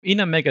In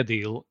a mega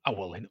deal,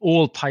 well, in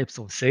all types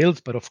of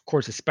sales, but of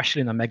course,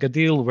 especially in a mega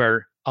deal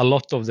where a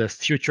lot of the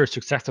future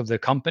success of the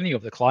company,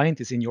 of the client,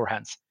 is in your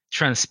hands.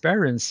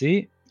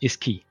 Transparency is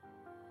key.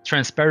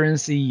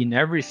 Transparency in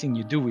everything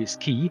you do is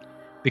key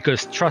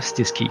because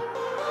trust is key.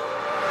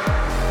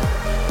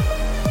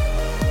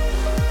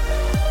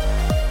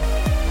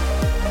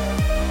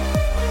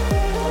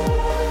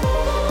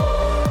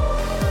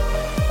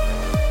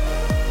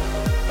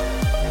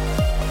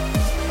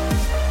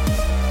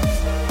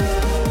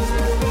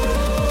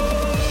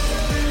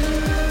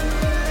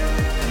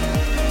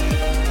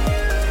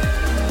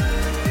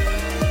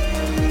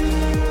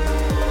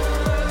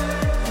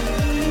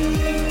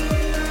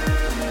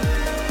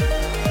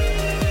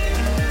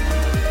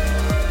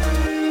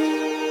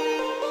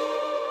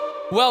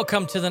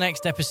 Welcome to the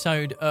next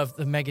episode of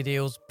the Mega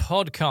Deals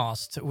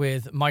podcast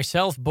with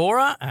myself,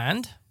 Bora,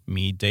 and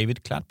me,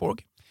 David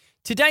Klatborg.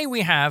 Today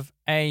we have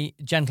a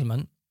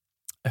gentleman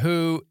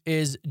who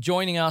is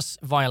joining us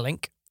via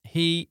link.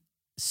 He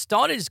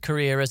started his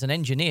career as an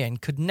engineer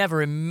and could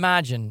never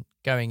imagine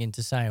going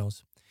into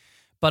sales.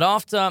 But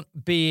after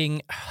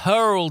being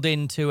hurled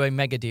into a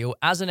mega deal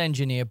as an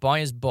engineer by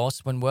his boss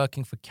when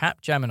working for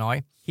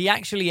Capgemini, he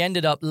actually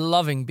ended up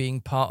loving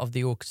being part of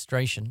the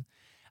orchestration.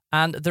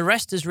 And the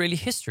rest is really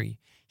history.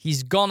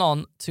 He's gone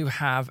on to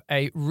have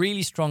a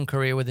really strong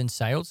career within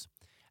sales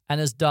and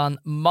has done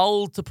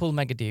multiple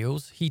mega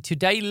deals. He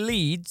today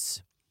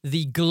leads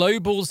the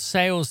global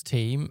sales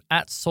team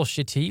at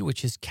Society,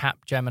 which is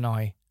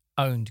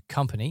Capgemini-owned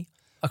company,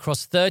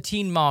 across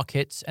 13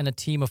 markets and a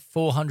team of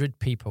 400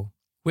 people.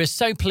 We're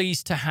so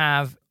pleased to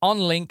have on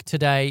link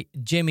today,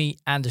 Jimmy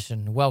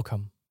Andersson.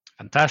 Welcome.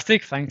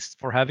 Fantastic. Thanks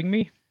for having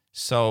me.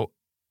 So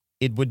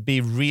it would be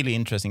really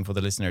interesting for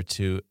the listener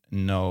to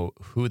know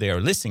who they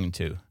are listening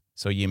to.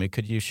 So Jimmy,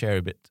 could you share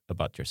a bit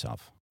about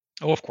yourself?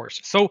 Oh, of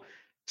course. So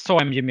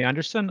I'm Jimmy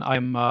Andersson.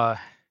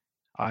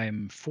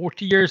 I'm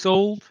 40 years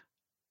old,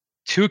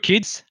 2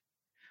 kids,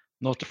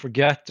 not to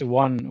forget,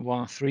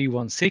 one 3,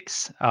 1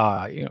 6.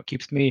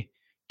 Keeps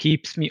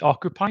me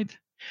occupied.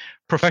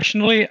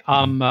 Professionally,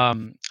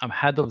 I'm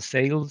head of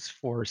sales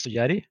for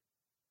Sogeti.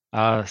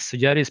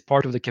 Sogeti is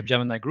part of the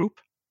Capgemini group.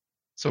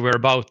 So we're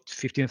about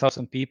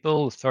 15,000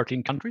 people,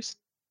 13 countries.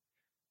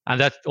 And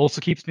that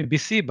also keeps me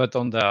busy, but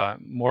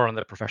more on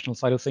the professional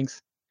side of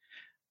things.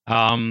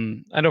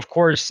 And of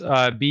course,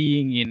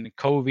 being in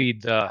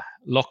COVID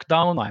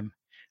lockdown,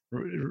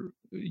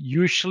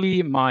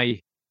 usually my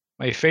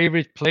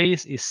favorite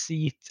place is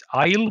seat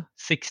aisle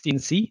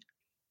 16C.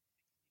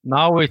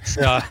 Now it's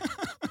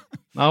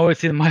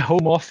in my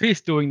home office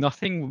doing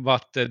nothing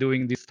but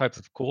doing these types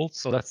of calls.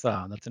 So that's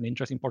an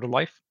interesting part of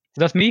life.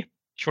 So that's me.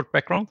 Short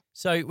background.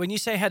 So when you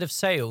say head of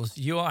sales,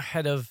 you are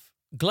head of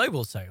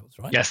global sales,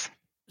 right? Yes.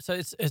 So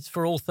it's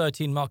for all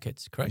 13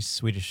 markets, correct?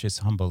 Swedish is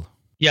humble.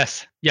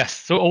 Yes.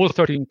 So all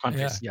 13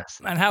 countries,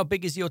 yes. And how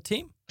big is your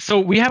team? So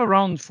we have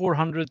around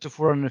 400 to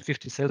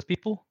 450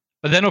 salespeople.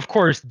 But then, of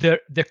course,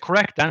 the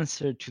correct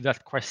answer to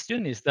that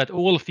question is that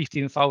all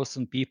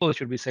 15,000 people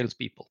should be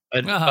salespeople.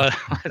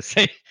 Let's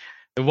say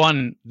the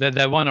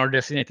one or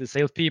designated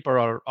salespeople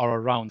are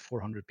around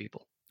 400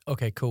 people.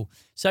 Okay, cool.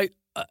 So,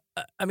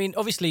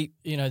 obviously,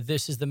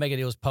 this is the Mega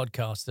Deals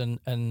podcast,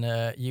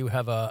 and you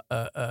have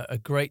a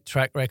great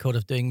track record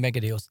of doing mega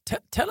deals.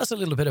 Tell us a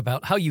little bit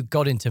about how you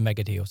got into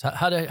mega deals.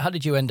 How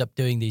did you end up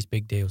doing these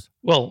big deals?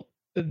 Well,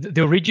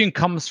 the origin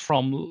comes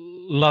from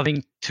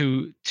loving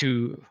to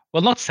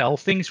not sell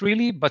things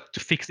really, but to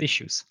fix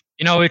issues.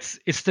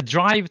 It's the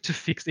drive to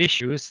fix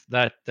issues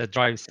that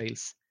drives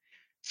sales.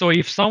 So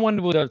if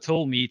someone would have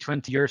told me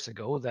 20 years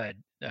ago that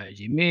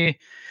Jimmy,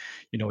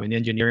 in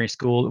engineering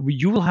school,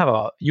 you will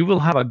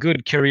have a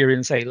good career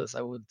in sales,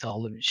 I would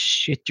tell them,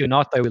 shit, you're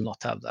not. I will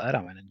not have that.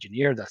 I'm an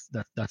engineer.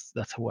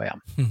 That's who I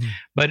am.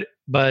 But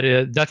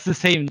that's the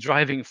same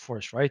driving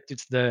force, right?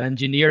 It's the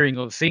engineering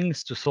of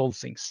things to solve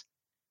things.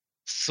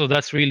 So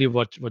that's really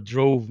what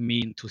drove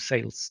me into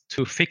sales,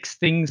 to fix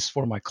things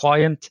for my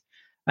client,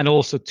 and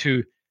also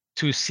to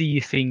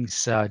see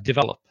things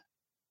develop.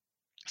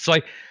 So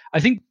I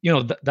think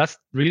that's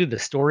really the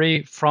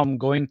story, from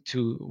going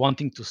to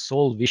wanting to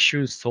solve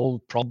issues,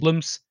 solve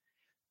problems,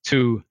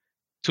 to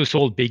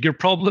solve bigger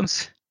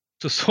problems,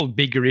 to solve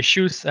bigger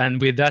issues,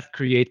 and with that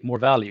create more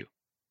value.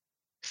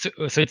 So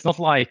it's not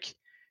like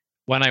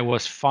when I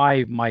was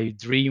 5, my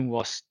dream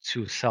was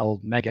to sell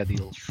mega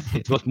deals.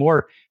 It was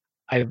more,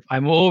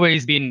 I'm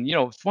always been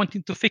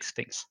wanting to fix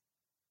things,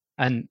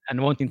 and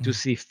wanting to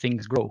see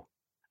things grow,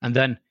 and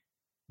then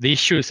the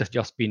issues have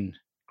just been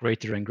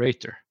greater and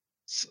greater.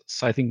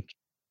 So I think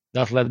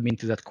that led me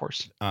into that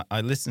course. I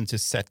listened to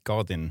Seth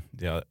Godin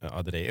the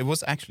other day. It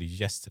was actually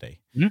yesterday.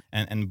 Mm-hmm.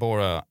 And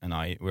Bora and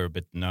I were a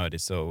bit nerdy,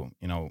 so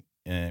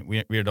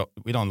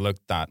we don't look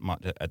that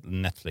much at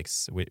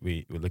Netflix.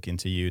 We look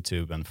into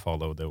YouTube and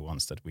follow the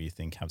ones that we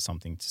think have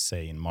something to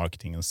say in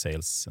marketing and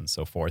sales and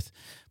so forth.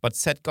 But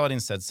Seth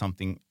Godin said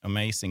something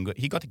amazing.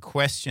 He got a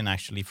question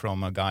actually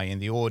from a guy in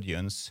the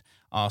audience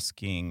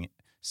asking,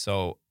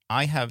 so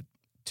I have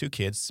 2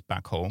 kids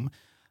back home.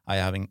 I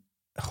have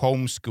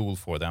homeschool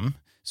for them.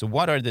 So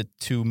what are the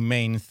two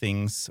main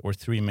things or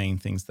three main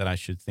things that I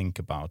should think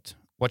about?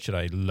 What should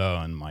I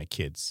learn my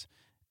kids?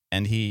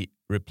 And he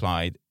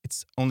replied,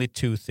 it's only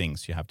two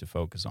things you have to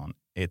focus on.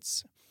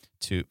 It's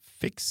to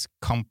fix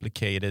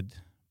complicated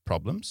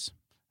problems,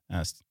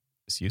 as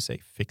you say,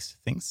 fix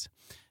things,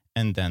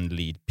 and then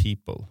lead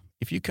people.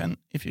 If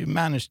you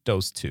manage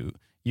those two,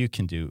 you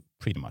can do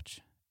pretty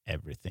much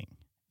everything.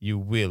 You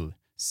will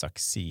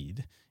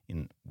succeed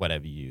in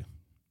whatever you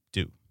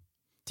do.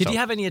 Did he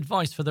have any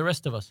advice for the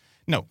rest of us?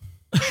 No.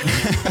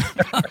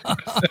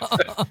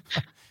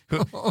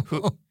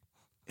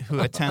 who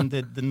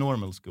attended the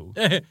normal school.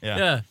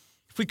 Yeah.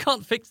 If we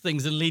can't fix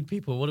things and lead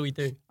people, what do we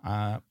do?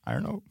 I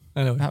don't know.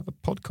 I know. Have a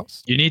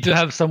podcast. You need to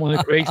have someone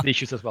who creates the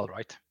issues as well,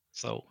 right?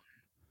 So.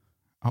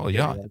 Oh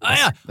yeah.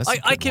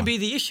 I can be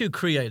the issue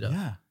creator.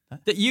 Yeah.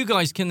 That you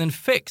guys can then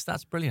fix.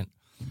 That's brilliant.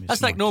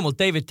 That's like normal.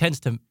 David tends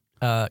to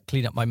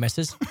clean up my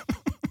messes.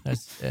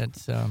 It's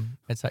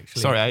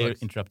actually. Sorry, I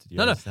interrupted you.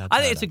 No.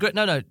 I think it's a great.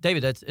 No,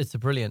 David, it's a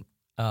brilliant.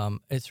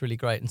 It's really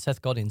great, and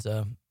Seth Godin's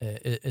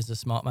is a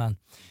smart man.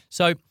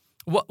 So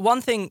one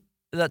thing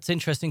that's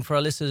interesting for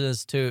our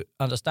listeners to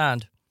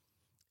understand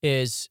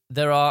is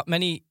there are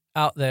many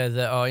out there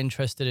that are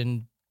interested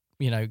in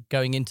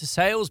going into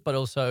sales, but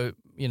also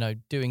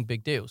doing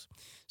big deals.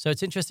 So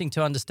it's interesting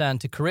to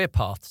understand the career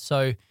path.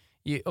 So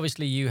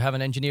you have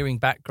an engineering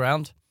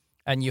background,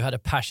 and you had a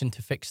passion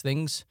to fix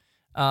things.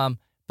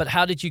 But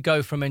how did you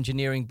go from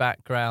engineering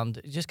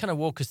background? Just kind of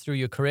walk us through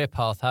your career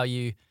path.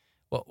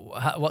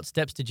 What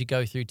steps did you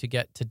go through to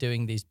get to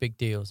doing these big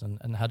deals,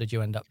 and how did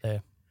you end up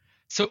there?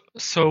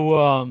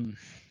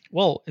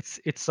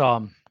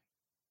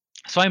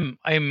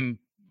 I'm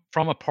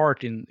from a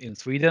part in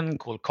Sweden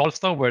called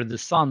Karlstad where the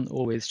sun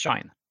always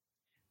shines.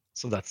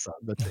 So that's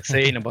the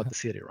saying about the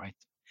city, right?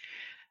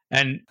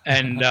 And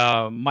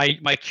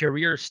my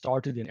career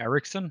started in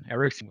Ericsson.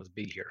 Ericsson was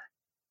big here,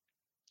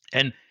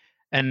 and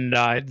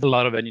I did a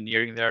lot of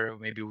engineering there,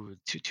 maybe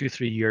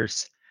 2-3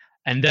 years.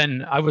 And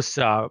then I was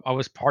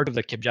part of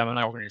the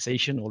Capgemini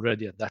organization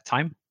already at that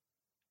time.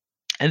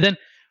 And then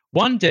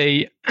one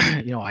day,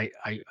 I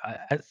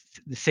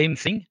the same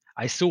thing.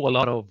 I saw a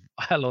lot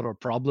of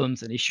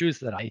problems and issues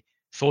that I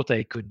thought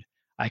I could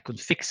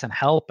fix and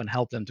help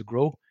them to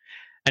grow.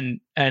 And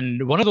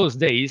one of those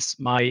days,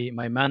 my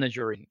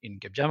manager in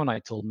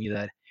Capgemini told me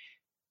that,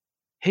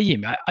 hey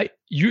Jim,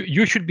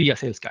 you should be a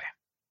sales guy.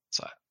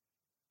 So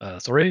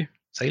sorry,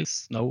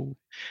 sales, no.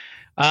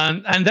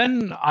 And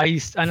then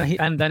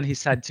he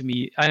said to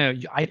me,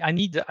 I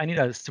need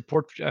a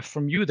support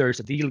from you. There's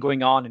a deal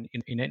going on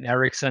in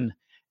Ericsson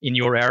in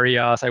your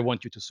areas. I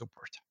want you to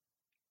support.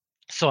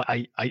 So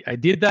I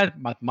did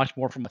that, but much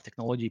more from a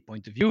technology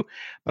point of view.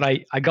 But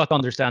I got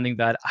understanding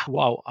that,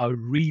 wow, I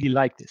really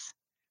like this.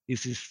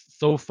 This is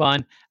so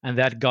fun, and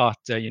that got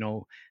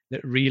the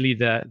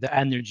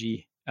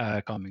energy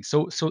coming.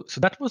 So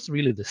that was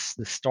really the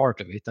start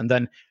of it. And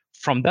then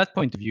from that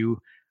point of view,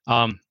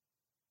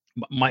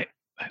 my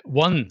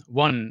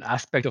one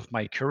aspect of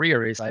my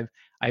career is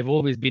I've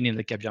always been in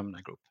the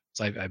Capgemini group.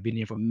 So I've been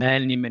here for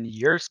many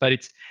years, but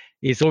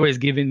it's always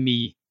given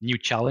me new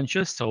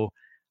challenges. So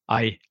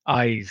I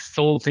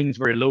sold things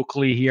very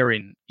locally here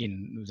in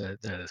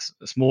the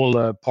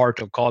small part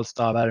of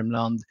Karlstad,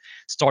 Värmland,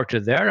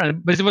 started there,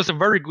 but it was a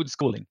very good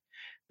schooling,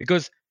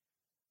 because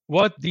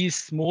what these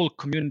small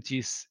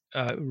communities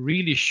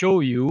really show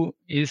you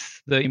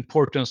is the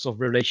importance of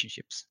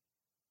relationships.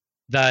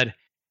 That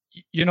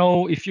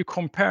if you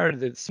compare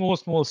the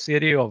small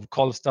city of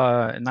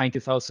Karlstad,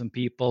 90,000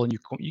 people, and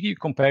you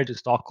compare it to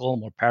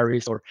Stockholm or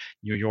Paris or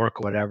New York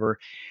or whatever,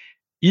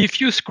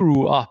 if you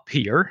screw up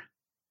here,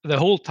 the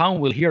whole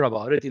town will hear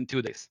about it in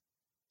 2 days.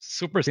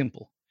 Super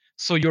simple.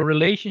 So your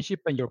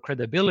relationship and your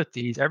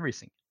credibility is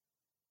everything.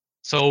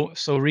 So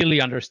really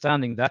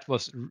understanding that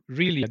was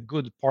really a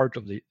good part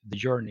of the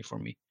journey for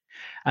me.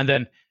 And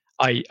then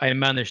I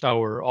managed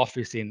our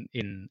office in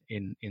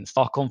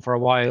Stockholm for a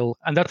while,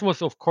 and that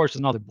was of course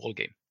another ball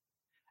game.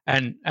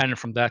 And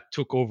from that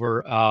took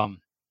over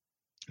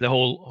the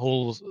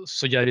whole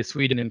Sogeti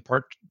Sweden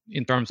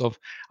in terms of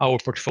our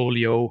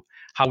portfolio,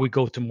 how we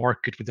go to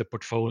market with the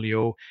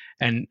portfolio,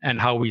 and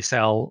how we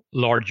sell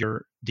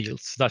larger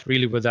deals. That's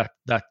really where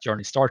that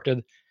journey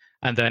started,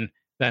 and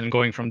then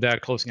going from there,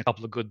 closing a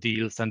couple of good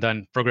deals, and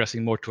then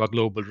progressing more to a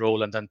global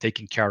role, and then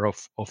taking care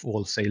of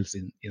all sales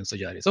in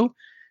Sogeti. So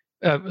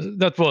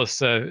that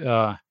was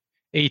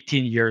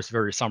 18 years,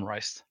 very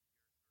summarized.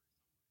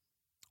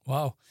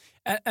 Wow.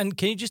 And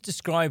can you just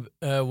describe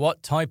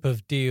what type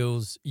of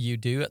deals you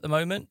do at the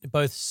moment,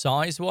 both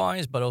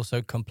size-wise, but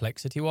also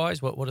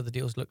complexity-wise? What do the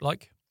deals look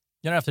like?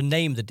 You don't have to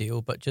name the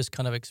deal, but just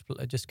kind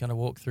of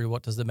walk through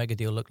what does the mega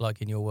deal look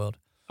like in your world.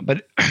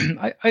 But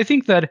I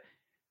think that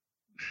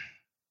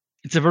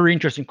it's a very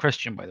interesting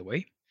question, by the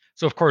way.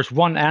 So of course,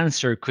 one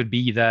answer could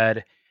be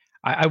that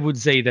I would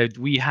say that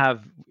we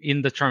have,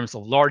 in the terms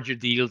of larger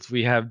deals,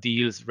 we have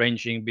deals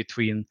ranging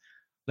between,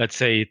 let's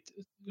say,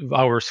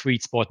 our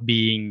sweet spot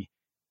being,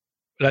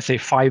 let's say,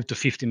 5 to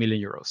 50 million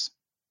euros,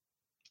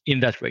 in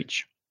that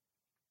range.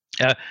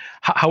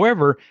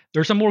 However,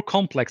 there's a more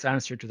complex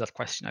answer to that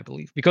question, I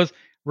believe, because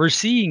we're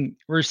seeing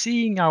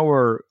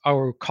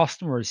our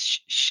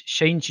customers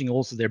changing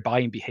also their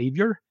buying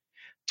behavior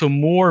to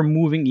more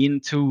moving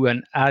into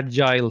an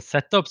agile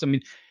setups. I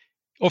mean,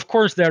 of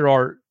course, there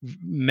are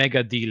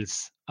mega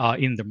deals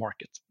in the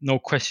market, no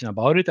question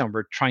about it, and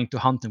we're trying to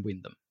hunt and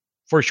win them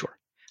for sure.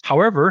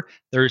 However,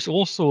 there is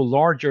also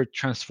larger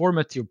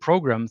transformative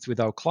programs with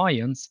our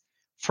clients,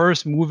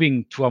 first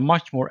moving to a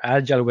much more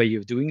agile way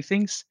of doing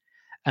things,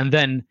 and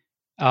then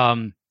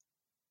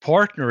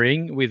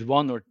partnering with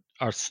one or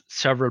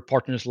several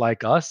partners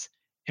like us,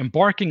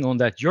 embarking on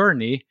that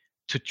journey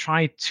to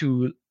try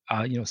to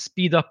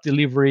speed up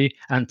delivery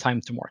and time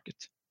to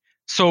market.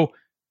 So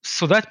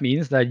that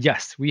means that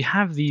yes, we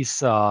have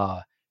these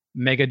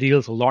mega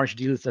deals or large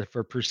deals that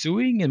we're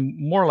pursuing in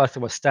more or less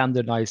of a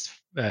standardized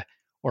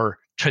or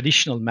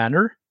traditional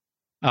manner.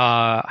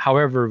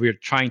 However, we're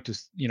trying to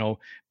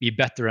be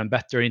better and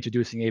better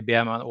introducing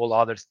ABM and all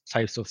other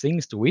types of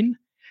things to win.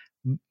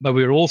 But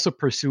we're also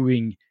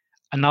pursuing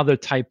another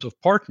type of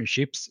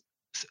partnerships,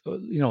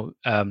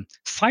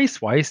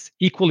 size-wise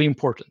equally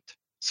important.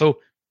 So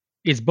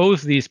it's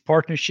both these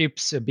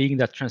partnerships being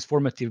that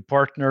transformative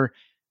partner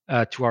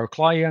to our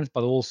clients,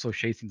 but also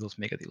chasing those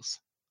mega deals.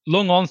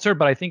 Long answer,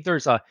 but I think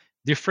there's a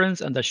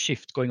difference and a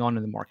shift going on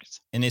in the market.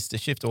 And it's the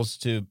shift also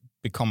to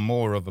become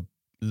more of a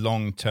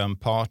long-term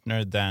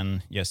partner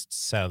than just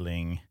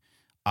selling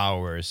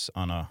hours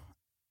on a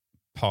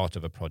part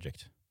of a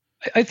project.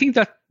 I think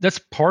that's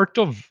part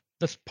of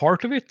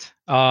it.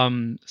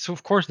 So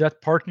of course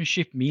that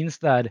partnership means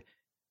that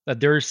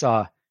there's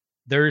a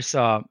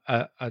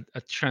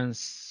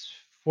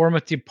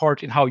transformative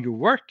part in how you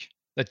work,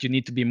 that you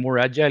need to be more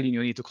agile,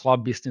 you need to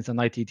club business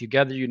and IT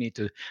together, you need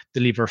to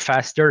deliver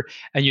faster,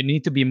 and you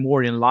need to be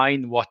more in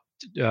line what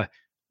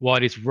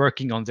is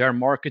working on their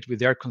market with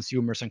their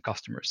consumers and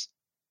customers.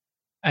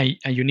 And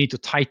you need to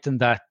tighten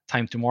that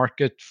time to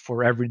market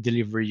for every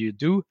delivery you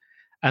do.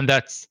 And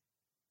that's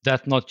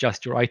not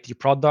just your IT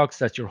products,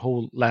 that's your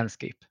whole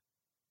landscape.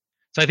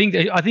 So I think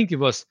it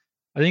was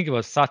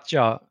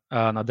Satya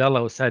Nadella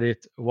who said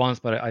it once,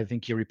 but I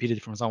think he repeated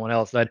it from someone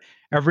else, that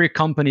every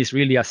company is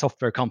really a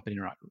software company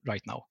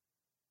right now.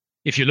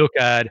 If you look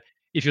at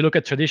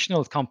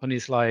traditional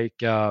companies like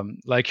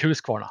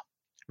Husqvarna,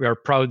 we are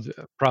proud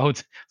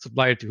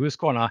supplier to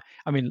Husqvarna.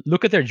 I mean,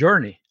 look at their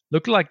journey.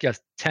 Look like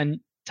just 10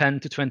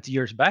 to 20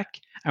 years back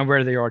and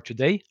where they are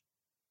today.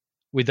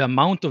 With the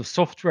amount of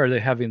software they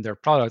have in their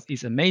products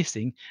is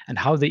amazing, and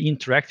how they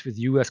interact with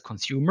you as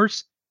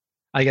consumers.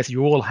 I guess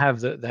you all have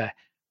the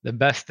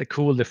best, the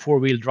cool, the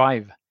 4-wheel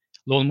drive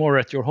lawnmower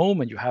at your home,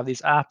 and you have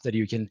this app that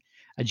you can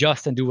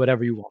adjust and do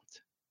whatever you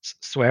want.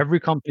 So every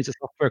company is a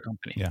software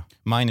company. Yeah,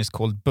 mine is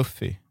called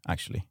Buffy,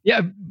 actually.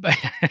 Yeah,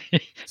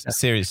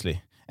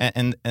 seriously,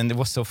 and it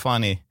was so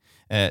funny.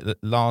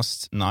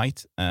 Last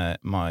night,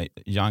 my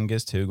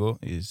youngest Hugo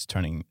is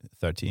turning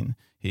 13.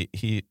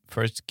 He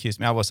first kissed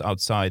me. I was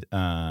outside,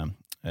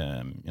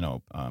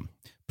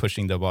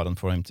 pushing the button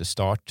for him to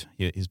start.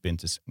 He's been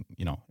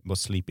was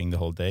sleeping the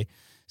whole day,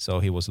 so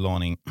he was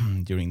lawning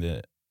during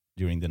the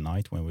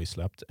night when we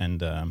slept.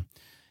 And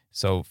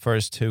so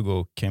first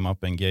Hugo came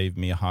up and gave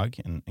me a hug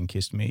and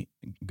kissed me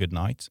good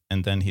night,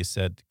 and then he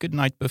said good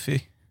night,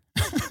 Buffy.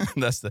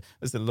 that's the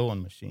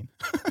lawn machine.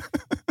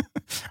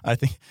 I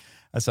think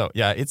so.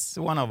 Yeah, it's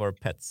one of our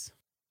pets.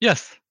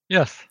 Yes.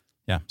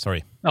 Yeah,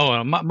 sorry.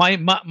 Oh,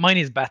 mine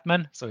is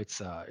Batman, so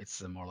it's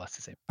more or less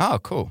the same. Oh,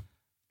 cool.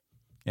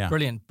 Yeah.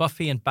 Brilliant.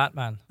 Buffy and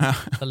Batman,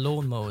 the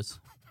lawnmowers.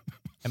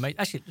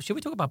 Actually, should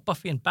we talk about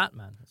Buffy and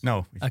Batman?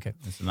 No. Okay.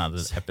 It's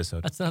another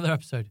episode. That's another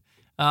episode.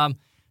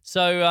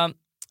 So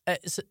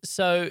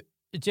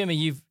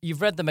Jimmy,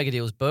 you've read the Mega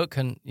Deals book,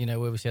 and we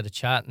obviously had a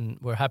chat, and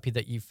we're happy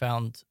that you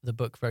found the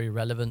book very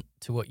relevant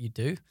to what you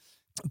do.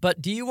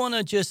 But do you want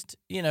to just,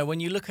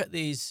 when you look at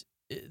these,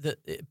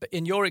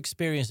 in your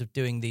experience of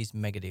doing these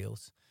mega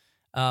deals,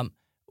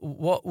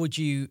 what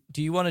do you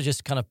want to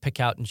just kind of pick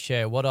out and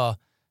share? What are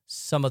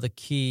some of the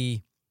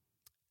key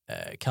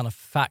kind of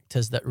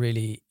factors that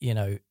really,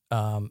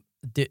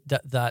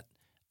 that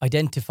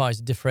identifies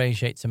and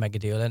differentiates a mega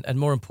deal? And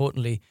more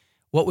importantly,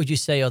 what would you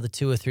say are the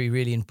 2 or 3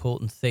 really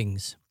important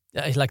things,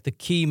 like the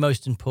key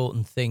most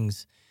important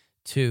things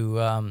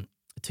to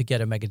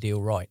get a mega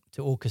deal right,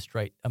 to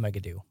orchestrate a mega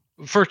deal?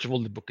 First of all,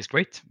 the book is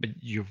great, but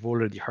you've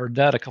already heard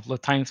that a couple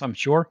of times, I'm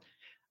sure.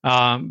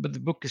 But the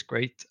book is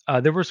great.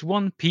 There was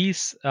one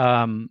piece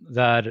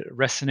that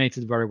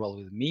resonated very well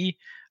with me,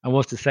 and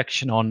was the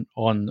section on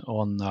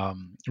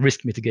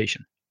risk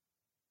mitigation.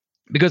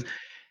 Because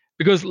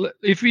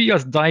if we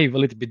just dive a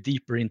little bit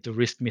deeper into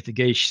risk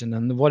mitigation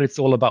and what it's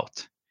all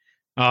about,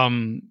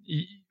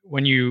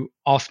 when you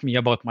ask me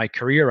about my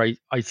career,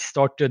 I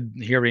started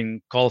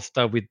hearing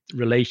Karlstad with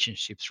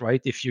relationships,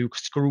 right? If you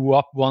screw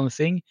up one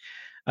thing,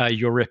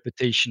 your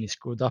reputation is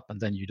screwed up, and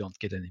then you don't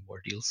get any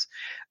more deals.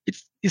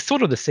 It's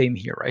sort of the same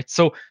here, right?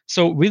 So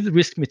with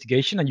risk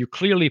mitigation, and you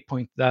clearly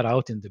point that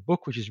out in the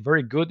book, which is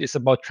very good, it's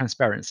about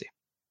transparency.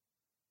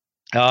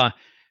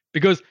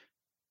 Because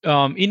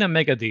in a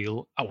mega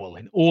deal, well,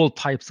 in all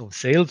types of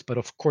sales, but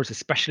of course,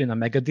 especially in a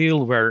mega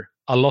deal where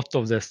a lot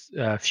of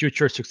the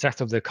future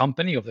success of the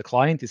company, of the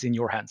client, is in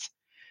your hands.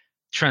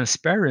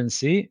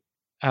 Transparency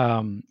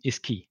is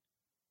key.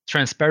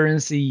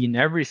 Transparency in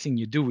everything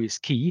you do is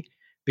key,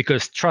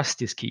 because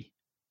trust is key.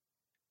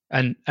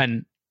 And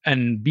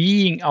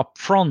being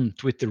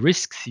upfront with the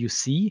risks you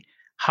see,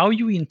 how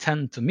you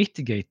intend to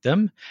mitigate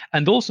them,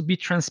 and also be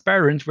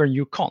transparent when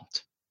you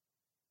can't.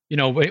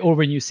 Or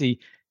when you see,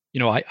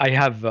 I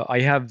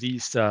have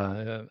these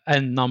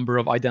n number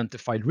of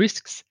identified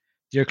risks,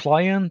 dear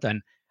client,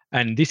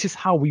 and this is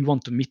how we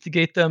want to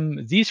mitigate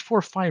them. These 4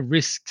 or 5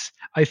 risks,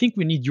 I think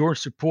we need your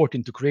support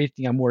into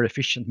creating a more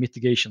efficient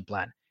mitigation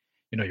plan.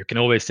 You can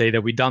always say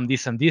that we've done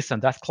this and this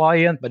and that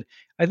client, but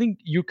I think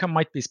you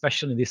might be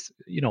special in this,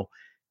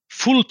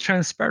 full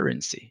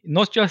transparency,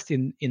 not just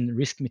in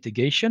risk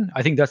mitigation.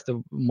 I think that's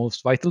the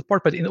most vital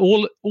part, but in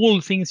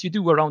all things you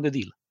do around the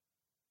deal.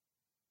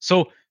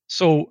 So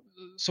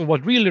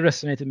what really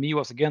resonated me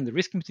was, again, the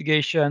risk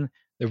mitigation,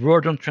 the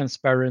word on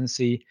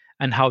transparency,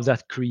 and how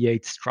that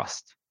creates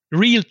trust.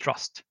 Real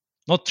trust,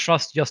 not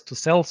trust just to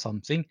sell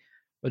something,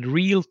 but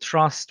real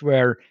trust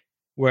where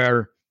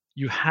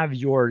you have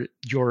your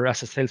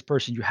as a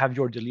salesperson, you have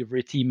your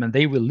delivery team, and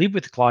they will live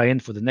with the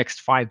client for the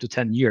next 5 to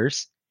 10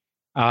 years,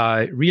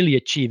 really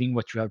achieving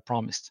what you have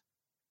promised.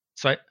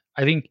 So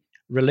I think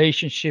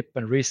relationship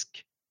and risk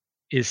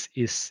is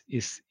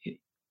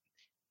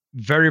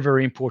very,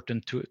 very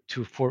important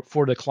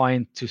for the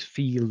client to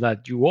feel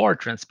that you are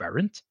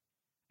transparent,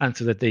 and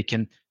so that they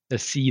can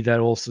see that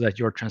also, that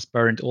you're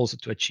transparent also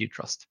to achieve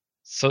trust.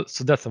 So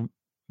that's a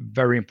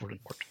very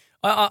important part.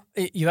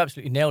 You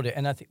absolutely nailed it.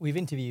 And I think we've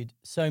interviewed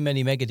so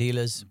many mega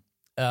dealers,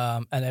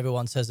 and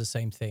everyone says the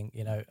same thing,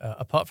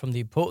 apart from the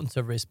importance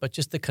of risk, but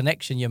just the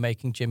connection you're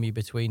making, Jimmy,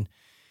 between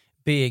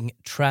being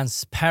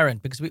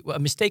transparent. Because a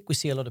mistake we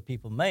see a lot of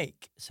people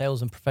make,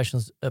 sales and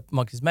professionals,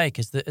 marketers make,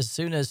 is that as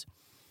soon as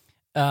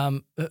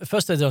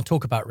first, they don't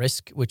talk about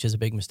risk, which is a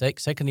big mistake.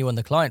 Secondly, when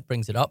the client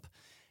brings it up,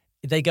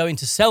 they go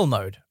into sell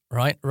mode,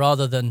 right?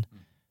 Rather than,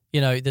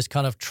 this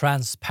kind of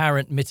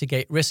transparent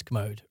mitigate risk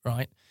mode,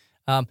 right?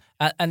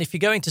 And if you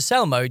go into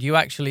sell mode, you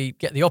actually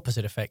get the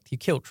opposite effect. You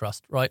kill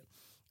trust, right?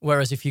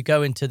 Whereas if you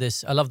go into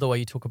this, I love the way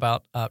you talk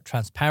about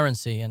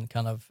transparency and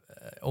kind of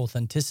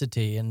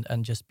authenticity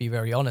and just be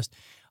very honest.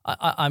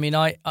 I mean,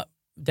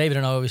 David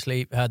and I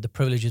obviously had the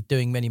privilege of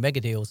doing many mega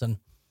deals, and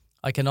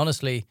I can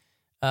honestly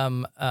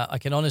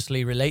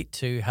relate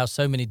to how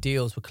so many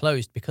deals were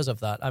closed because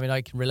of that. I mean,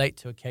 I can relate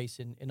to a case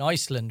in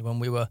Iceland when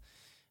we were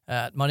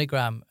at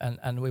MoneyGram,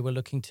 and we were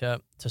looking to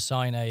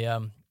sign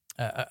a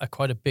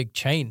quite a big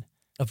chain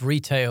of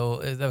retail.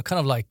 They were kind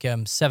of like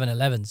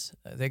 7-Elevens.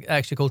 They're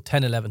actually called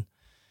 10-11.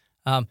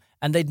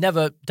 And they'd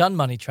never done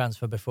money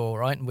transfer before,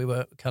 right? And we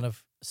were kind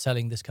of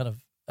selling this kind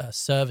of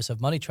service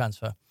of money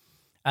transfer.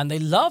 And they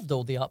loved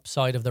all the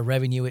upside of the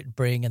revenue it'd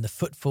bring and the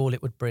footfall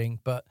it would bring,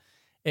 but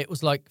it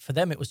was like, for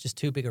them, it was just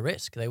too big a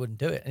risk. They wouldn't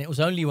do it. And it was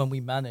only when we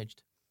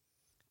managed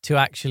to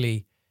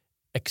actually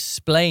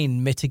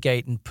explain,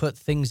 mitigate, and put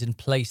things in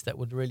place that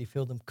would really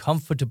feel them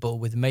comfortable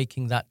with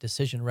making that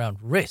decision around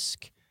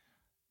risk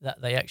that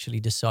they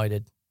actually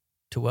decided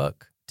to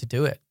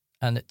do it.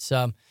 And it's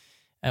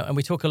and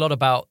we talk a lot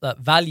about that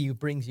value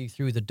brings you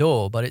through the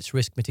door, but it's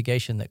risk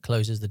mitigation that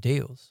closes the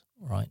deals,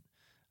 right?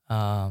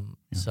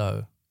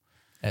 So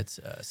it's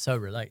so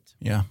relate.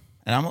 Yeah.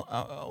 And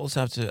I also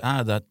have to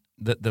add that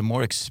the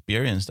more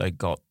experienced I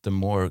got, the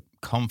more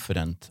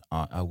confident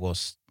I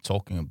was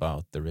talking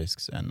about the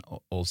risks, and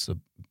also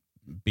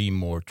be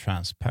more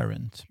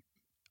transparent.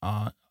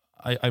 I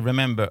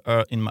remember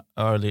in my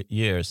early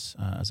years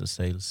as a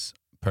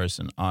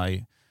salesperson,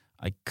 I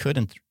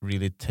couldn't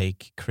really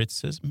take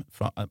criticism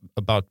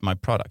about my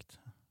product.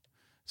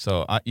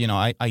 So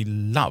I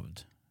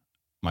loved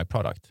my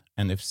product,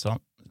 and if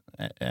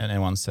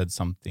anyone said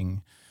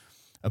something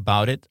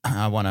about it,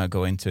 I want to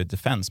go into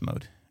defense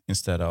mode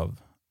instead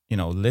of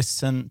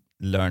listen,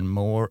 learn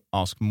more,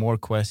 ask more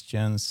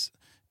questions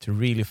to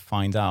really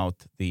find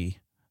out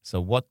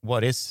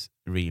what is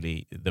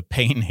really the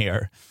pain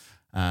here,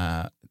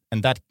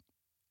 and that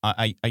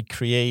I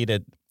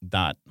created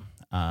that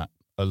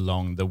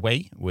along the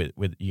way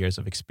with years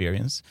of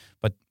experience.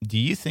 But do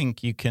you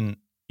think you can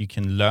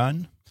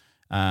learn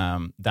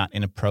that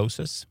in a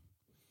process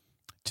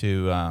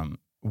to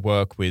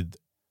work with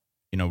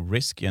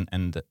risk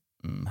and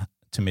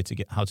to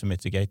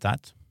mitigate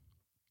that?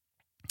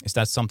 Is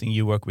that something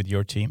you work with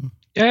your team?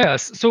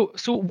 Yes. So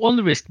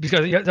one risk,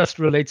 because that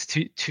relates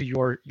to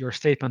your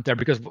statement there,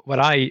 because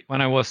when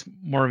I was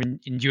more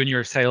in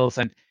junior sales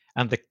and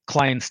the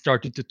clients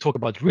started to talk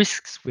about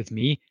risks with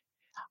me,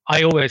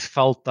 I always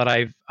felt that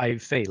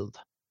I've failed.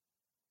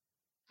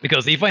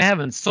 Because if I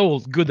haven't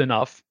sold good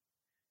enough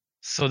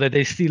so that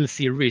they still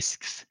see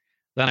risks,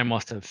 then I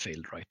must have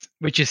failed, right?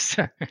 Which is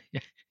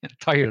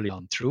entirely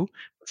untrue.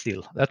 But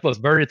still, that was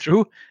very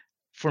true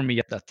for me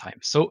at that time.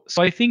 So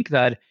I think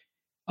that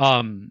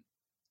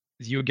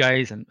you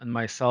guys and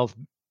myself,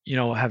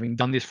 having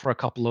done this for a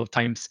couple of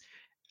times,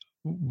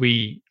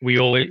 we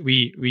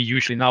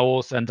usually now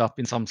also end up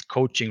in some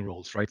coaching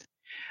roles, right?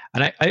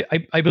 And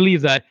I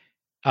believe that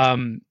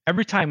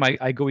every time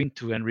I go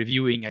into and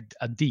reviewing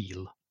a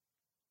deal,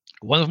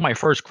 one of my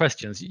first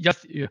questions,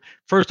 just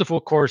first of all,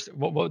 of course,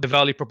 what the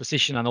value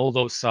proposition and all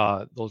those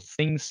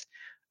things.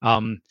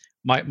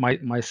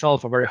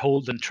 Myself are very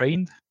Holden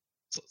trained,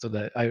 so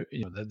that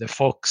the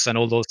Fox and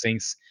all those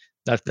things.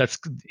 That's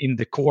in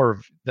the core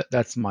of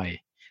that's my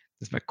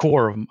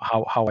core of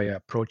how I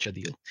approach a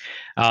deal.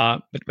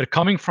 But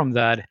coming from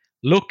that,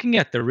 looking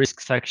at the risk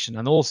section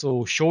and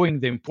also showing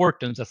the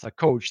importance as a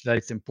coach that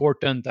it's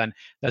important and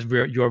that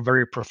you're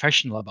very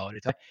professional about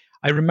it.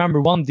 I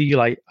remember one deal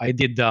I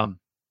did.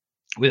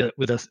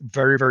 With a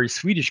very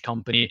Swedish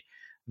company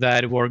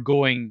that were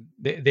going.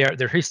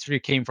 Their history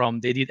came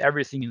from they did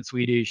everything in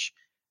Swedish.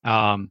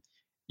 They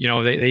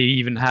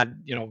even had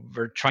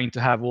were trying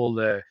to have all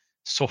the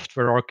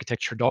software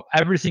architecture.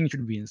 Everything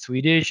should be in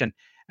Swedish, and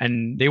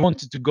they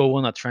wanted to go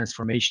on a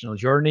transformational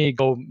journey,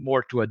 go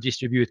more to a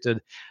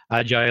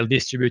agile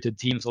distributed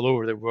teams all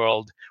over the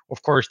world.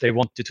 Of course, they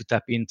wanted to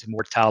tap into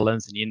more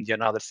talents in India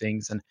and other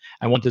things, and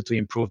I wanted to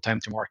improve time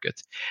to market.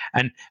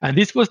 And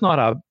this was not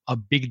a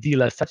big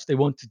deal as such. They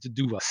wanted to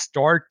do a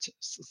start,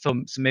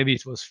 so maybe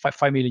it was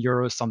 5 million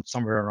euros,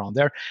 somewhere around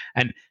there.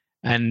 And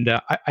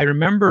I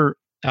remember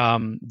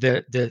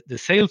the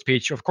sales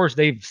pitch. Of course,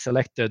 they've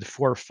selected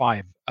 4 or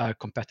 5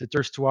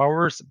 competitors to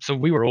ours, so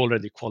we were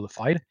already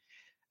qualified.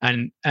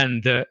 And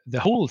the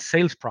whole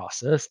sales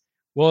process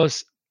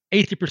was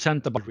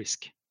 80% about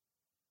risk.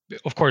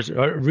 Of course,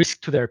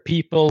 risk to their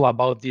people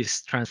about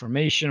this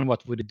transformation.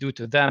 What would it do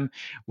to them?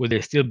 Would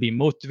they still be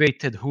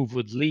motivated? Who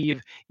would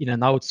leave in an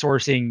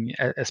outsourcing,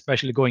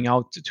 especially going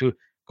over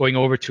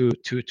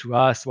to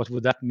us? What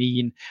would that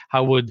mean?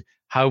 How would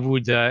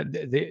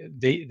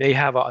they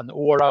have an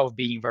aura of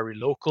being very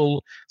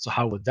local? So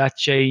how would that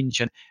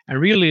change? And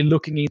really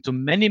looking into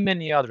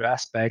many other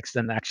aspects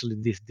than actually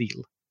this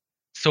deal.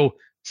 So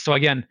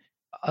again,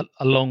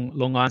 a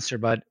long answer,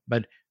 but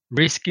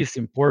risk is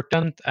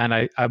important, and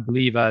I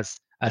believe as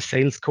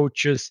sales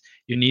coaches,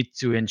 you need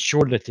to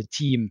ensure that the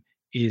team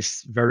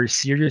is very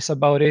serious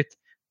about it.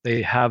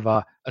 They have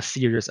a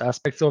serious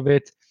aspect of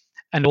it,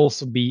 and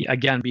also be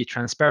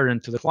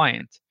transparent to the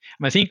client.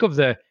 I mean, think of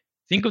the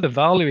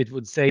value it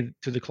would say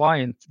to the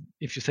client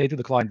if you say to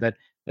the client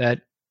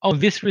that oh,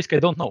 this risk I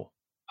don't know.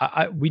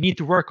 We need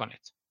to work on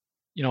it.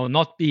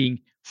 Not being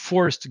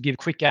forced to give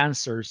quick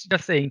answers,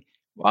 just saying,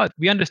 well,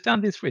 we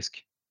understand this risk.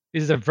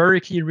 This is a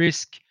very key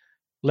risk.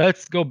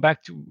 Let's go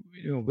back to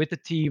with the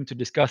team to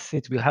discuss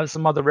it. We'll have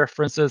some other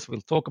references.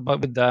 We'll talk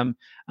about with them,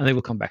 and they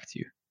will come back to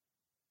you.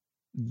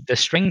 The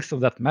strength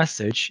of that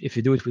message, if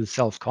you do it with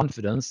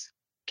self-confidence,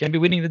 can be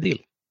winning the deal,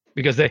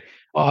 because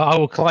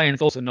our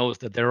clients also knows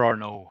that there are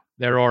no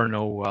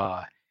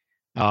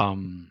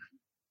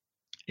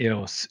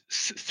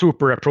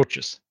super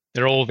approaches.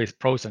 There are always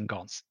pros and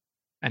cons,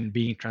 and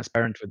being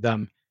transparent with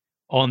them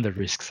on the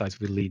risk side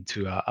will lead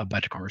to a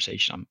better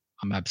conversation.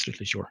 I'm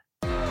absolutely sure.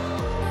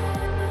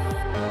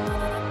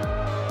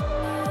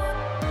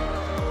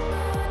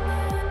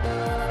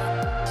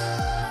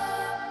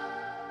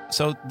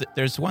 So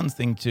there's one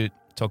thing to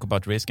talk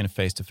about risk in a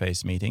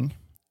face-to-face meeting.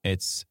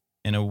 It's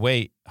in a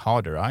way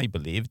harder, I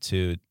believe,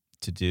 to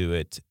do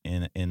it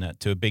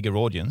to a bigger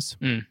audience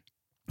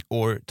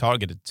or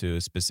targeted to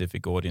a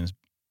specific audience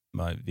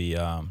by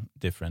via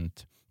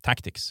different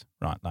tactics,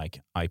 right?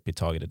 Like IP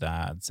targeted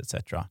ads,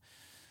 etc.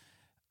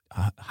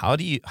 How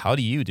do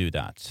you do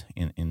that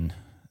in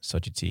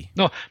Sogeti?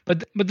 No,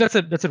 but that's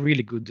a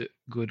really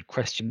good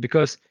question,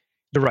 because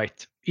you're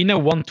right. In a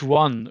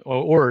one-to-one,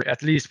 or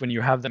at least when you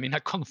have them in a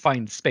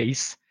confined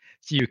space,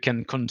 so you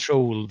can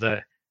control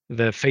the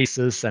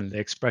faces and the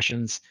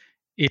expressions.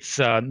 It's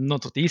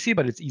not that easy,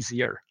 but it's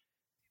easier.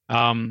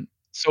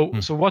 So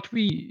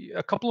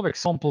a couple of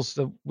examples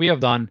that we have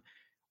done.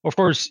 Of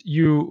course,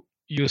 you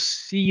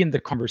see in the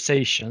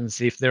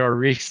conversations if there are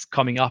risks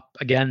coming up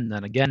again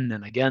and again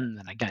and again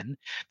and again.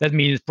 That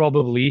means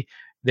probably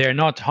they're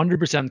not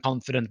 100%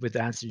 confident with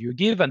the answer you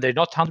give, and they're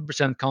not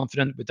 100%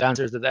 confident with the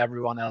answers that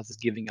everyone else is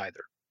giving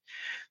either.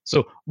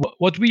 So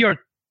what we are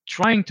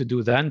trying to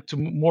do then, to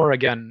more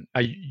again,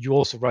 you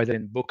also write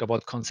in the book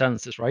about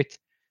consensus, right?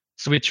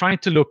 So we're trying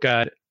to look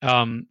at,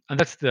 and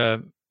that's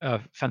the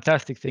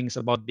fantastic things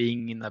about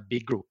being in a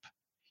big group.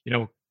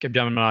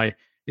 Capgemini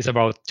is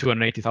about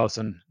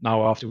 280,000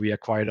 now after we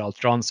acquired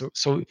Altron.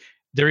 So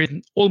there is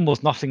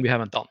almost nothing we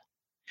haven't done.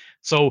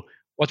 So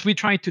what we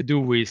try to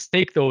do is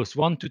take those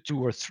 1 to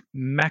 2 or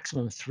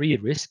maximum 3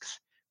 risks,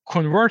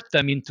 convert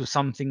them into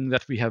something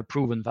that we have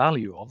proven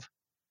value of,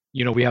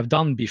 we have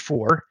done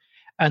before,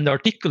 and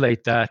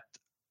articulate that,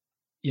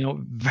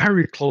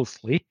 very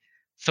closely,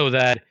 so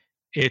that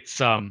it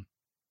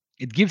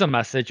gives a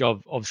message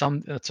of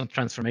some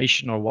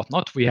transformation or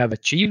whatnot we have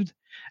achieved,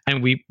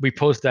 and we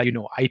post that,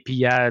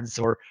 IP ads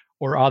or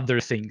other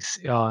things.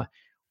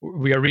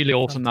 We are really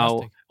also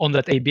now on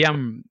that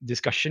ABM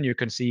discussion. You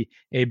can see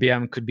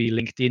ABM could be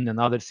LinkedIn and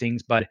other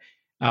things, but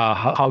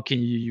how can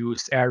you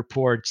use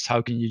airports?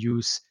 How can you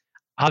use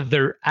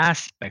other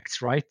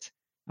aspects, right?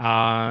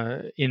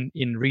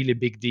 In really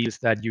big deals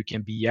that you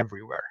can be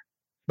everywhere.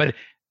 But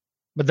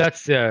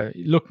that's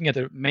looking at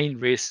the main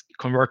risk,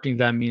 converting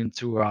them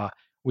into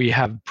we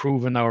have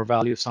proven our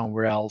value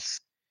somewhere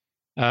else.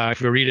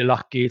 If we're really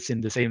lucky, it's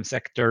in the same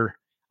sector.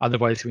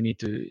 Otherwise, we need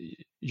to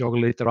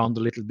juggle it around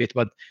a little bit.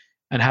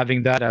 And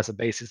having that as a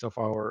basis of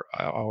our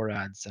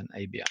ads and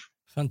ABM.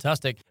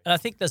 Fantastic. And I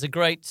think there's a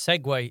great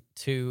segue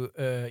to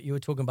you were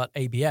talking about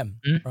ABM,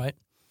 right?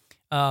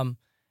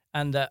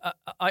 And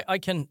I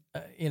can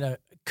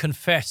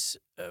confess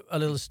a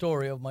little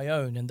story of my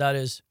own, and that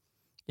is,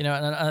 and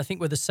I think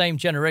we're the same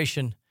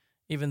generation.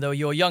 Even though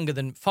you're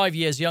 5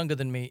 years younger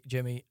than me,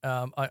 Jimmy,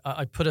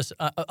 I put us,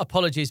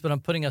 apologies, but I'm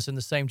putting us in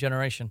the same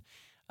generation.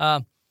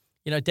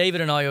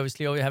 David and I,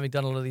 obviously, having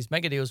done a lot of these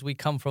mega deals, we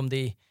come from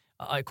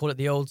I call it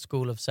the old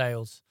school of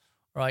sales,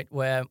 right?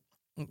 Where,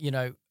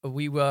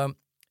 we were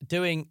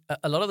doing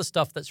a lot of the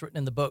stuff that's written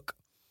in the book.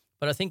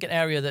 But I think an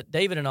area that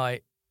David and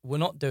I were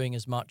not doing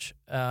as much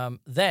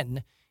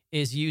then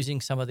is using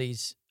some of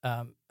these,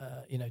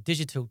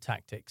 digital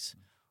tactics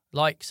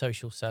like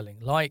social selling,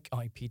 like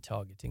IP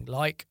targeting,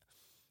 like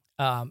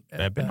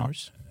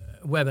webinars.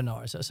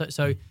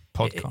 So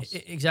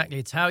Podcasts. Exactly.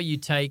 It's how you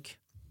take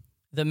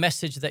the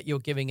message that you're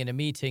giving in a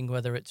meeting,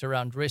 whether it's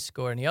around risk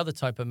or any other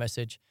type of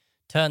message,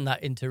 turn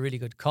that into really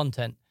good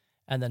content,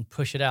 and then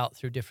push it out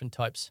through different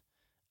types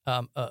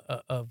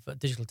of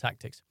digital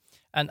tactics.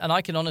 And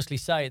I can honestly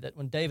say that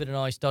when David and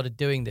I started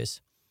doing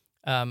this,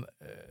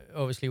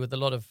 obviously with a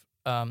lot of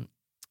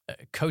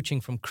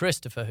coaching from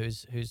Christopher,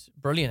 who's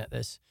brilliant at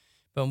this,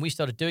 but when we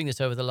started doing this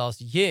over the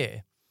last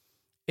year,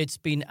 it's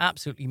been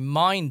absolutely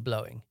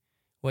mind-blowing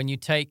when you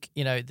take,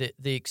 the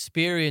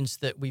experience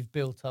that we've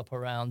built up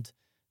around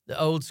the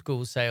old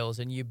school sales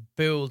and you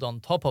build on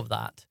top of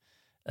that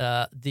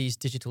these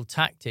digital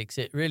tactics.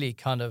 It really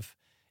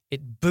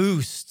it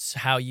boosts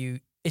how you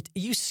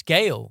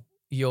scale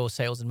your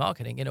sales and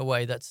marketing in a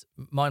way that's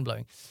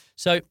mind-blowing.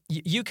 So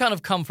you kind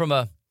of come from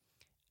a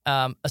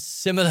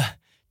similar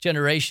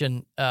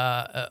generation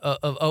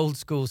of old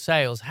school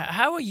sales.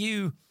 How are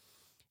you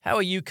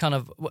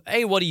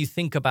what do you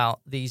think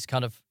about these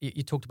kind of,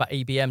 you talked about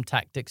ABM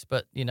tactics,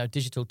 but,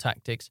 digital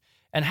tactics,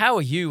 and how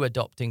are you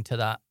adopting to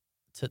that,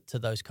 to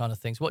those kind of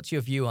things? What's your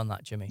view on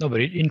that, Jimmy? No,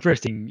 but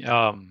interesting.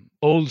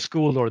 Old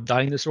school or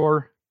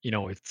dinosaur,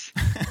 it's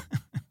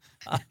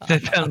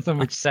depends on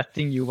which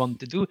setting you want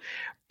to do.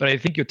 But I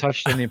think you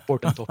touched an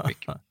important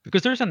topic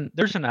because there's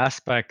an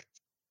aspect,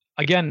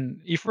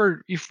 again, if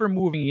we're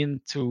moving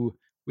into,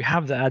 we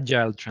have the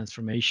agile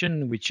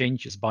transformation, which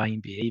changes buying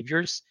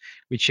behaviors,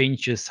 which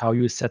changes how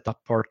you set up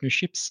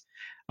partnerships.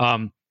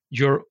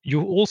 You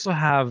also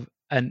have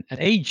an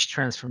age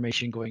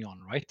transformation going on,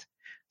 right?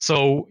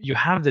 So you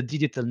have the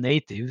digital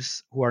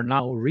natives who are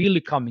now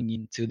really coming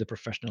into the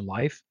professional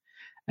life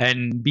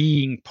and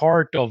being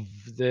part of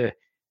the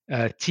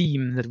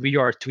team that we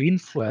are to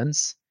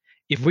influence.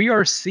 If we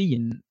are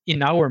seen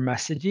in our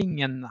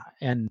messaging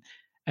and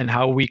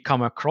how we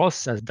come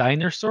across as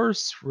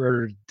dinosaurs,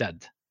 we're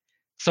dead.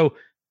 So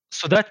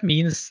that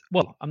means,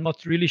 well, I'm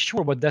not really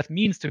sure what that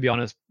means, to be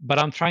honest, but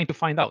I'm trying to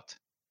find out.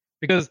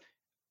 Because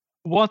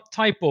when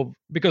I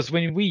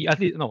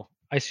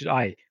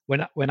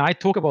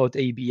talk about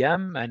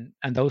ABM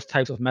and those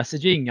types of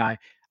messaging,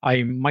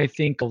 I might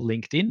think of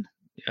LinkedIn.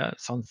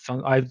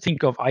 I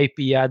think of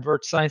IP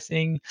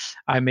advertising.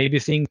 I may be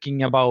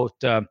thinking about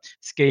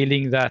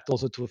scaling that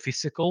also to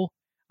physical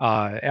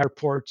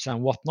airports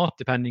and whatnot,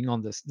 depending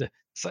on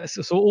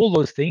so all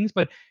those things.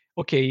 But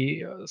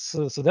okay,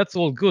 so that's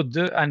all good,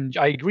 and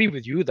I agree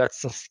with you.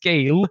 That's a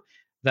scale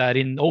that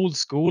in old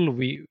school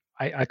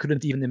I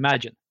couldn't even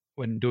imagine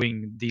when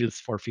doing deals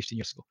for 15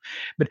 years ago.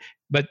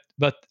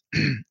 But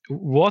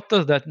what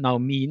does that now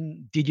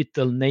mean?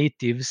 Digital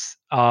natives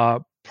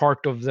are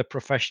part of the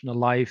professional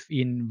life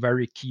in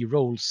very key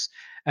roles,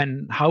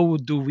 and how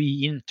do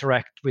we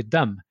interact with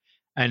them?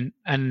 And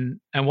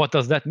what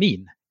does that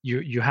mean?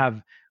 You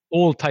have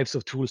all types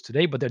of tools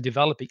today, but they're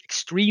developing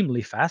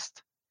extremely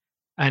fast,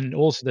 and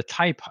also the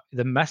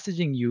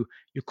messaging you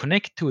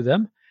connect to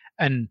them,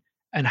 and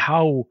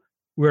how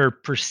we're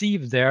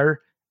perceived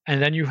there,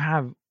 and then you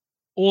have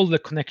all the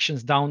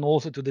connections down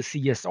also to the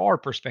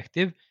CSR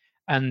perspective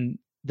and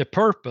the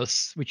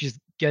purpose, which is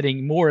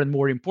getting more and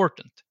more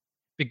important,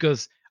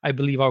 because I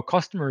believe our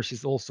customers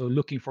is also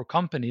looking for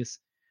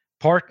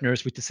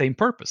partners with the same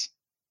purpose.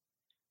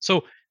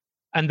 So,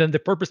 and then the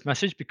purpose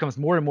message becomes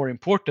more and more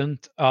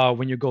important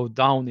when you go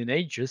down in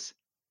ages.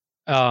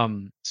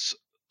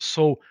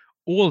 So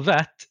all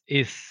that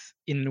is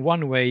in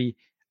one way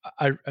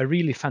a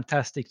really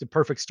fantastic, the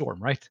perfect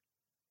storm, right?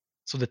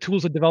 So the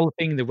tools are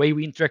developing, the way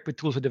we interact with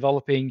tools are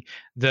developing,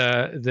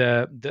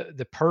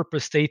 the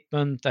purpose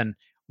statement, and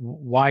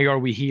why are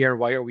we here?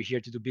 Why are we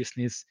here to do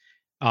business?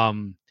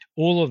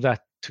 All of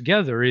that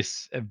together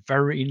is a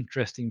very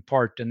interesting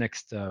part the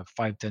next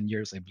 5-10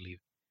 years, I believe.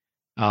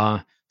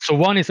 So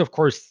one is, of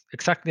course,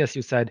 exactly as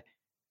you said,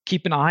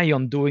 keep an eye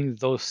on doing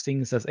those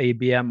things as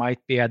ABM,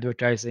 might be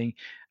advertising,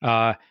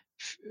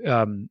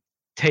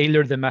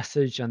 tailor the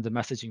message and the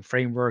messaging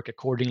framework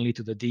accordingly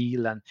to the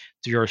deal and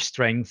to your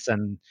strengths,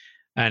 and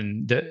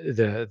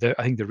the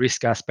I think the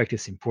risk aspect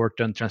is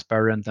important,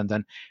 transparent, and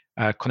then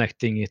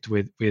connecting it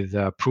with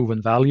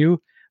proven value.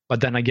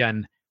 But then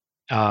again,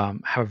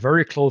 have a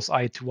very close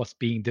eye to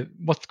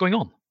what's going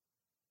on.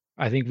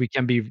 I think we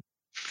can be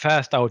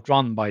fast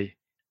outrun by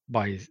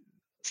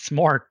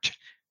smart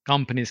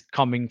companies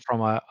coming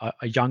from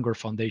a younger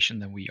foundation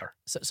than we are.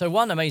 So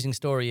one amazing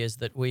story is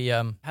that we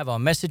have our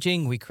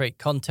messaging, we create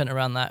content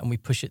around that, and we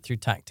push it through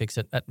tactics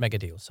at Mega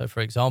Deals. So, for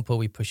example,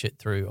 we push it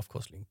through, of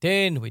course,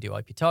 LinkedIn, we do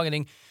IP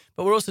targeting,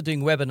 but we're also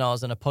doing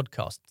webinars and a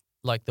podcast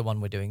like the one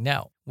we're doing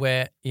now,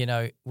 where,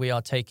 we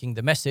are taking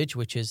the message,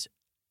 which is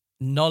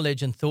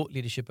knowledge and thought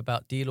leadership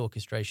about deal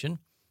orchestration.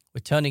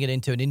 We're turning it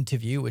into an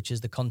interview, which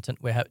is the content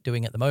we're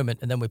doing at the moment,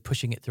 and then we're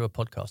pushing it through a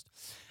podcast.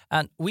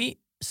 And we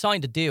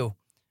signed a deal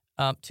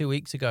 2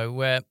 weeks ago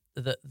where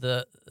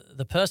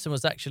the person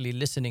was actually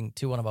listening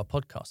to one of our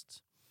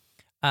podcasts,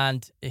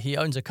 and he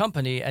owns a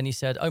company, and he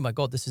said, "Oh my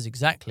God, this is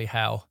exactly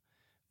how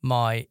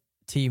my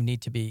team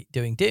need to be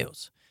doing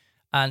deals."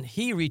 And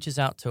he reaches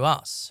out to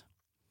us,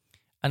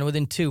 and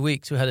within 2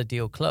 weeks we had a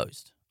deal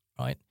closed.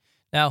 Right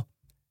now,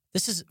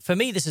 this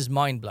is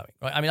mind blowing.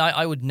 Right? I mean,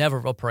 I would never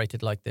have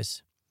operated like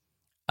this.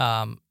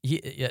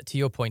 To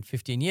your point,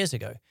 15 years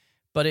ago.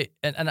 But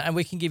and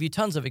we can give you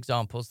tons of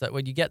examples that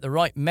when you get the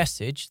right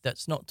message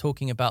that's not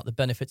talking about the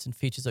benefits and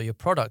features of your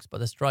products, but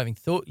that's driving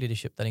thought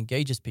leadership that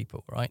engages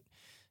people, right?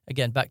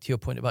 Again, back to your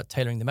point about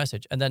tailoring the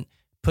message and then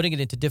putting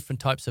it into different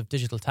types of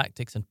digital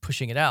tactics and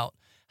pushing it out,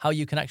 how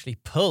you can actually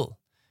pull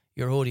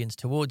your audience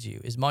towards you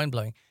is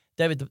mind-blowing.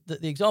 David,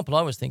 the example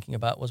I was thinking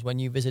about was when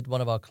you visited one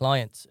of our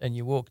clients and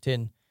you walked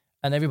in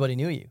and everybody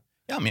knew you.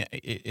 Yeah, I mean,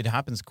 it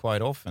happens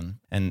quite often.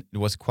 And it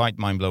was quite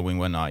mind-blowing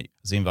when I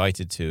was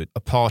invited to a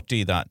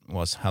party that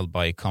was held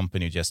by a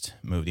company who just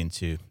moved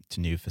into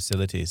new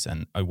facilities.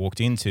 And I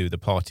walked into the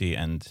party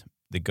and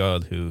the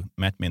girl who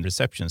met me in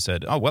reception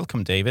said, "Oh,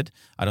 welcome, David.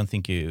 I don't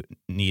think you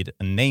need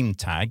a name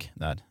tag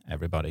that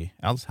everybody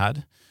else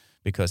had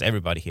because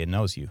everybody here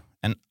knows you."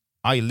 And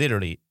I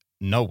literally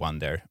know one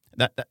there.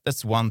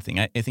 That's one thing.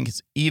 I think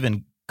it's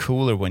even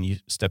cooler when you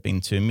step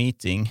into a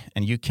meeting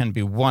and you can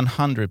be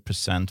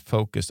 100%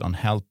 focused on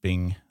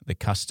helping the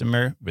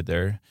customer with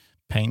their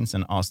pains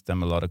and ask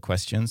them a lot of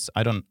questions.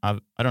 I don't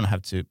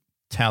have to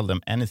tell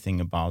them anything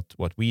about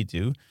what we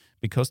do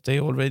because they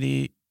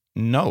already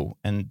know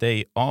and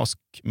they ask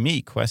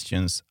me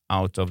questions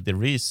out of the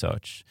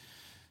research.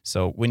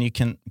 So when you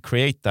can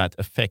create that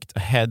effect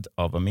ahead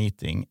of a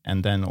meeting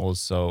and then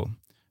also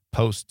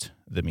post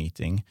the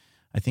meeting,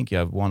 I think you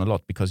have won a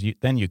lot because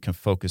then you can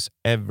focus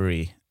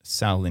every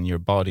cell in your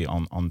body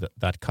on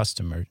that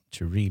customer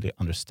to really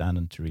understand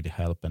and to really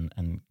help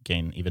and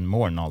gain even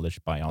more knowledge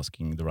by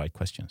asking the right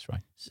questions,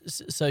 right?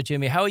 So,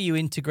 Jimmy, how are you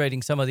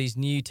integrating some of these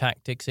new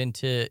tactics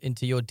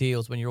into your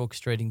deals when you're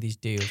orchestrating these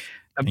deals?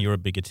 And you're a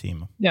bigger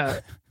team. Yeah.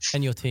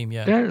 And your team,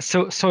 yeah. Yeah.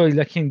 So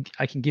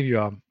I can give you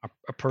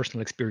a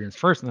personal experience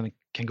first, and then I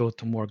can go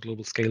to more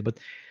global scale. But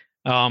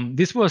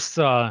this was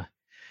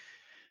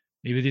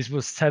maybe this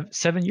was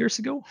 7 years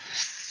ago,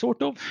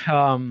 sort of.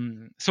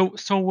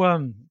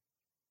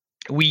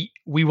 We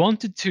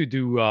wanted to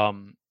do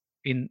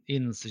in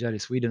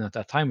Sageri, Sweden at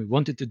that time. We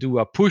wanted to do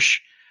a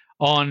push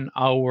on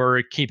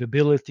our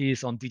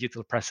capabilities on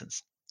digital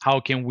presence.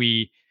 How can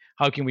we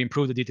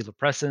improve the digital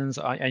presence?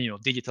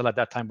 And digital at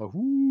that time was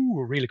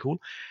really cool.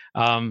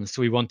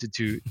 So we wanted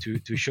to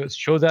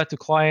show that to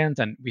client,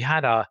 and we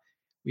had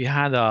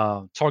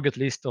a target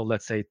list of,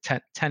 let's say,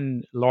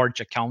 10 large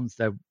accounts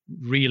that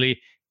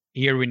really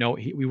here we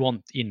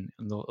want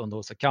on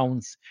those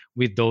accounts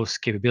with those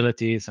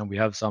capabilities, and we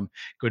have some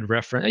good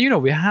reference.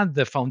 We had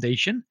the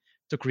foundation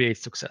to create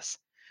success,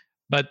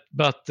 but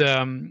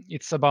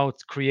it's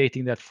about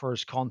creating that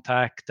first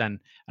contact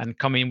and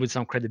coming in with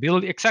some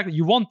credibility. Exactly,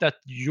 you want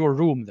your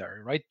room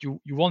there, right?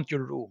 You want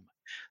your room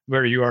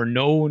where you are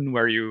known,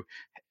 where you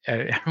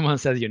everyone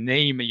says your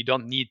name, and you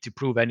don't need to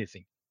prove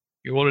anything.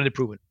 You're already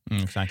proven.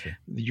 Exactly.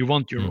 You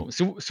want your room.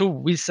 So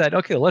we said,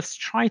 okay, let's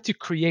try to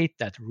create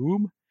that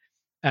room.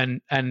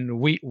 And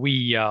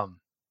we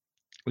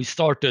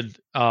started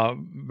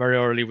very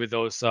early with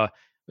those.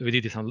 We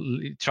did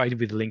it tried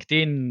with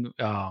LinkedIn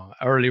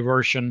early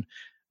version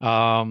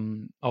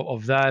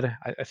of that.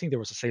 I think there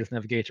was a sales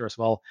navigator as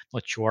well.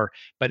 Not sure,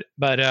 but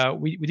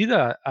we did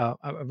a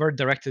very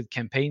directed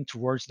campaign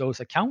towards those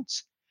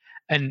accounts,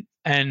 and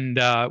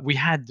we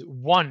had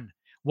one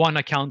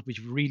account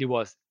which really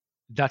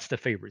that's the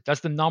favorite.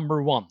 That's the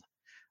number one.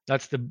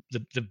 That's the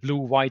blue,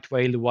 white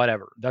whale,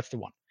 whatever. That's the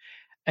one.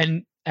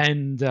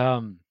 And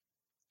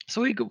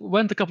so we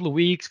went a couple of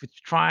weeks. We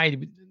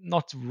tried,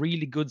 not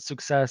really good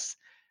success,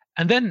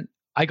 and then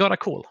I got a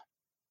call.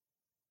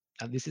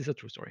 And this is a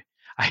true story.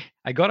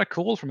 I got a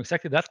call from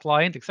exactly that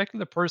client, exactly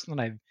the person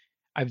that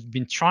I've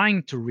been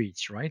trying to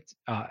reach. Right,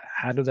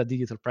 head of that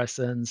digital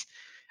presence,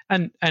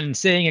 and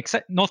saying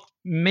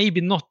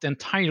maybe not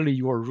entirely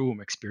your room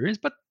experience,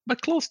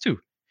 but close to.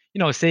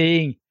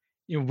 Saying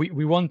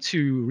we want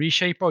to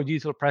reshape our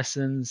digital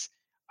presence.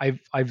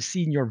 I've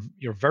seen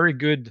you're very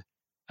good.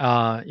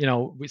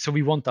 So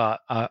we want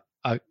a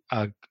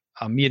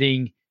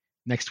meeting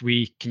next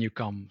week. Can you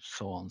come?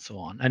 So on, so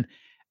on.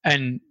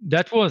 And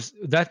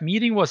that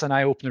meeting was an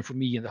eye opener for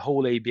me in the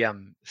whole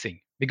ABM thing,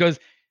 because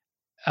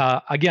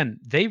again,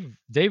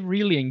 they've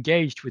really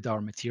engaged with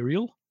our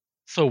material.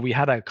 So we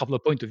had a couple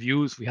of point of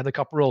views, we had a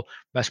couple of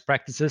best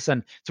practices,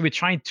 and so we're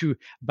trying to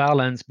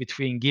balance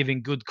between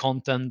giving good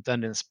content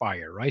and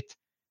inspire, right?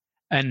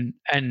 And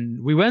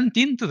we went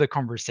into the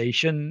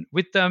conversation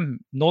with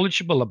them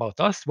knowledgeable about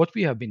us, what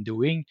we have been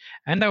doing,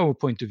 and our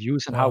point of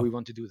views and how Wow. we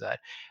want to do that.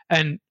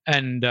 And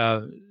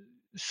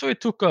so it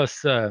took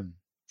us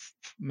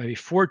maybe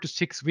 4 to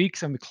 6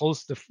 weeks, and we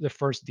closed the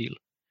first deal,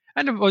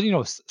 and it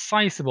was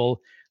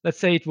sizable. Let's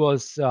say it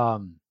was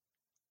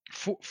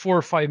 4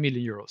 or 5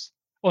 million euros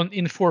on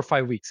in 4 or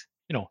 5 weeks.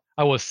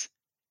 I was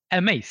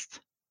amazed.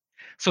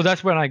 So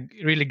that's when I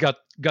really got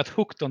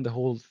hooked on the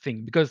whole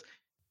thing, because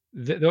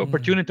the Mm.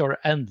 opportunities are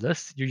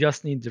endless. You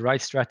just need the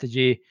right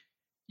strategy.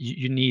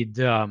 You need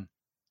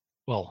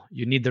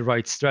you need the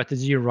right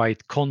strategy,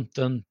 right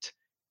content.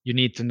 You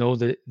need to know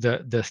the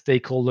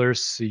stakeholders,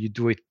 so you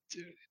do it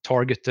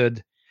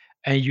targeted,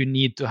 and you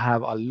need to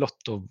have a lot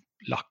of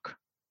luck.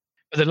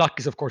 But the luck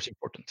is, of course,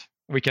 important.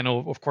 We can,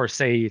 of course,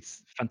 say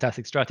it's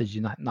fantastic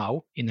strategy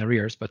now in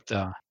arrears, but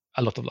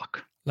a lot of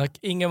luck Like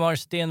Ingemar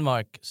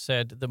Stenmark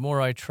said, the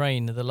more I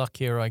train, the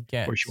luckier I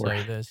get. for sure.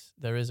 So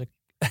there is a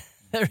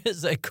there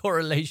is a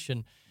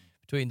correlation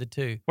between the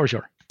two. For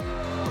sure.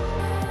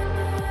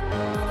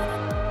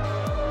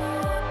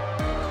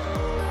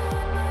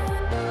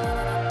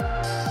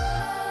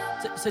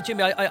 So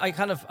Jimmy, I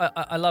kind of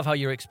I love how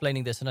you're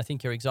explaining this, and I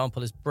think your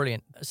example is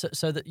brilliant.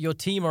 So that your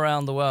team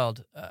around the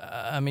world,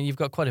 I mean, you've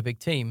got quite a big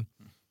team,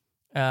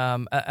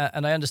 and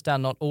I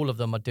understand not all of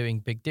them are doing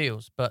big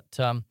deals, but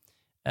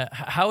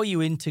how are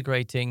you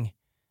integrating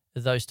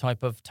those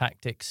type of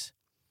tactics?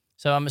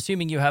 So I'm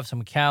assuming you have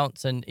some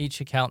accounts, and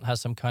each account has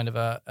some kind of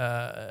a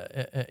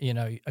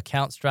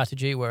account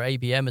strategy where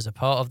ABM is a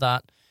part of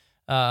that.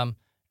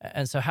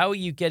 And so how are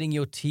you getting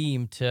your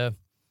team to?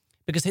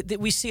 Because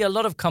we see a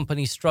lot of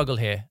companies struggle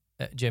here,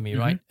 Jimmy,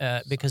 right?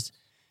 Because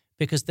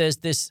there's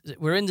this,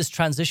 we're in this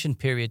transition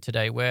period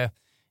today where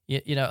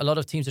a lot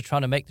of teams are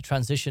trying to make the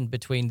transition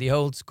between the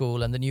old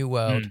school and the new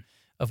world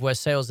of where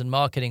sales and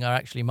marketing are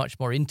actually much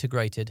more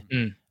integrated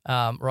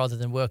rather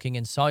than working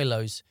in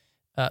silos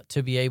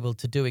to be able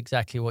to do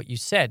exactly what you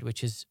said,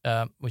 which is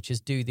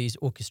do these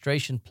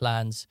orchestration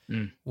plans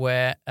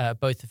where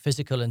both the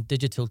physical and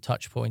digital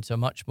touch points are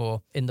much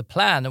more in the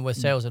plan, and where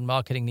sales and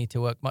marketing need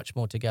to work much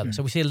more together.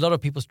 So we see a lot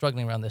of people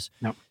struggling around this.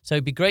 No. So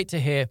it'd be great to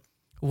hear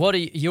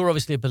you're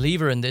obviously a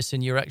believer in this,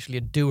 and you're actually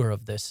a doer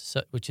of this,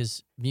 which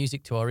is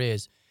music to our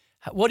ears.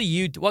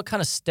 What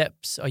kind of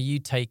steps are you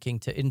taking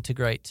to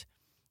integrate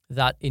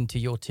that into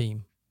your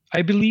team?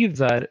 I believe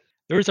that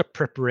there is a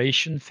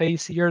preparation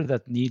phase here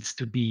that needs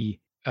to be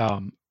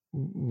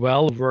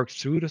well worked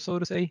through, so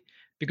to say,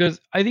 because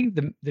I think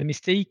the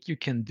mistake you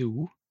can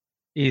do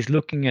is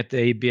looking at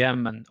the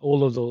ABM and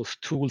all of those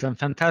tools, and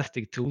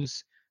fantastic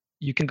tools.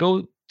 You can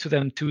go to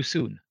them too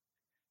soon.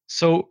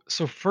 So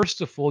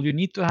first of all, you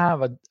need to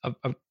have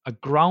a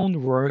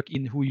groundwork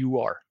in who you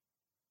are.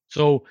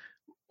 So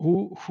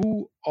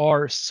who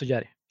are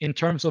Sogeri in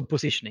terms of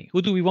positioning?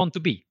 Who do we want to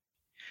be?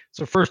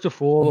 So first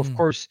of all, of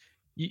course,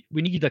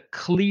 we need a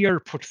clear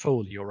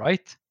portfolio,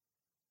 right?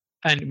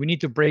 And we need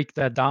to break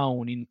that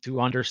down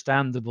into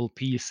understandable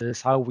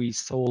pieces, how we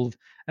solve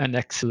and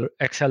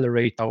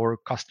accelerate our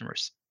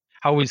customers,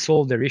 how we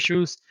solve their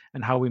issues,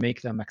 and how we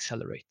make them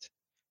accelerate.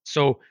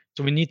 So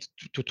we need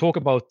to talk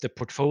about the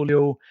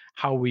portfolio,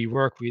 how we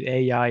work with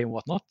AI and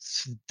whatnot.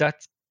 So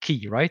that's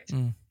key, right?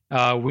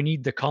 We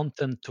need the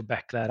content to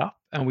back that up,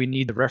 and we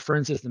need the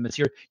references, the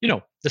material,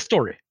 the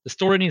story. The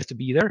story needs to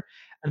be there,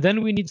 and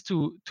then we need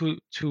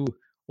to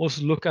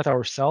also look at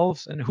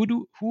ourselves and who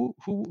do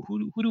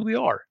we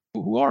are?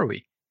 Who are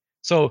we?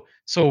 So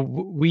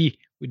we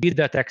did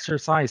that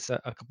exercise a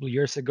couple of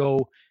years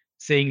ago,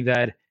 saying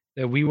that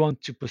we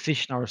want to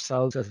position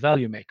ourselves as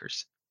value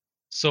makers.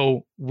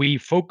 So we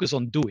focus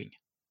on doing.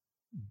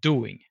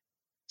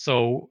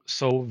 So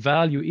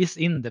value is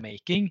in the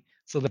making.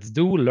 So let's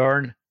do,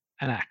 learn,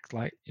 and act.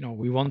 Like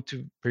we want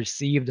to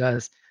perceived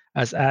as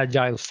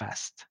agile,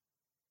 fast,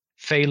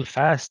 fail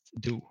fast,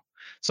 do.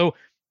 So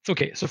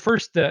okay. So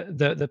first,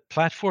 the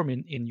platform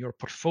in your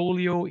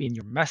portfolio, in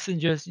your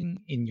messages,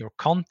 in your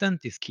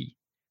content is key.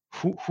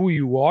 Who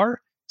you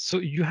are. So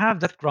you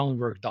have that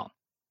groundwork done.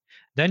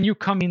 Then you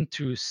come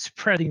into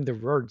spreading the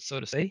word,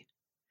 so to say,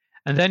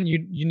 and then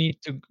you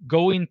need to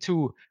go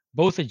into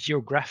both a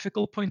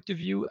geographical point of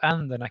view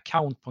and an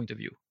account point of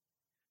view.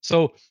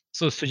 So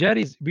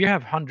Sogeri, we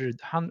have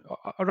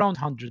around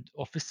 100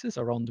 offices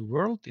around the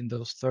world in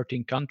those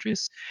 13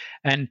 countries,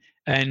 and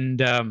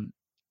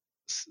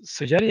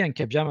Sogeri and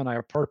Capgemini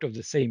are part of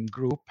the same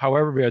group.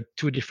 However, we are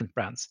two different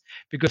brands,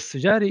 because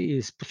Sogeri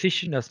is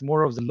positioned as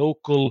more of the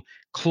local,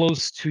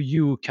 close to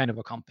you kind of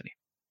a company.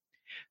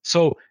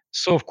 So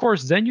of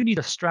course, then you need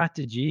a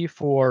strategy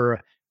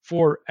for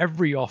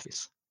every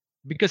office.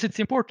 because it's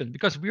important,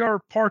 because we are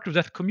part of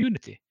that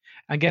community.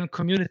 Again,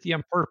 community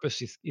and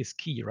purpose is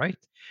key, right?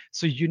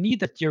 So you need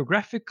that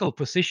geographical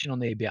position on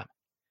ABM.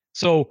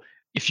 So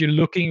if you're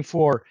looking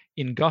for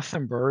in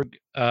Gothenburg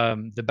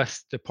the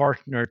best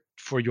partner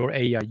for your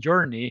AI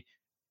journey,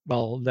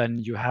 well, then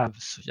you have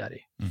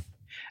Sujari.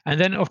 And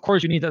then, of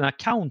course, you need an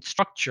account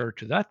structure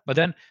to that. But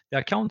then the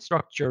account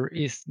structure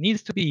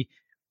needs to be,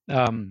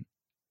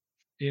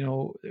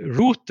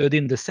 rooted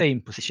in the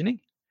same positioning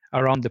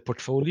around the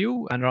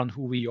portfolio and around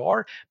who we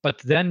are. But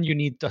then you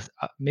need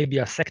maybe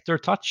a sector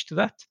touch to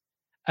that.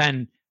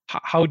 And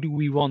how do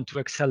we want to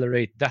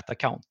accelerate that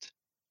account?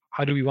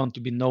 How do we want to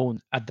be known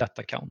at that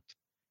account?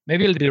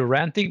 Maybe a little bit of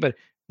ranting, but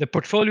the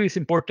portfolio is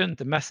important.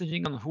 The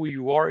messaging on who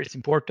you are is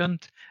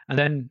important. And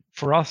then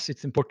for us,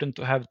 it's important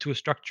to have two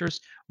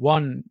structures.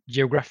 One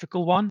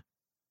geographical one.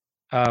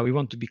 We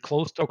want to be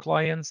close to our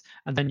clients.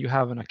 And then you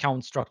have an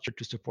account structure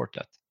to support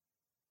that.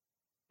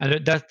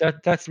 And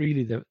that's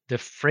really the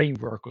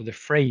framework or the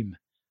frame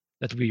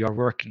that we are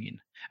working in.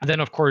 And then,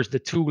 of course, the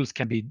tools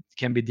can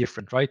be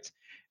different, right?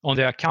 On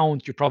the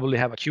account, you probably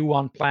have a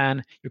Q1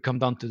 plan. You come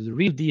down to the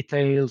real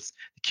details.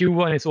 The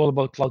Q1 is all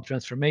about cloud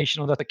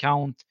transformation on that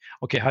account.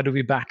 Okay, how do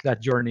we back that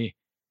journey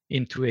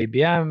into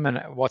ABM,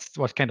 and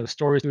what kind of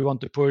stories do we want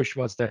to push?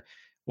 What's the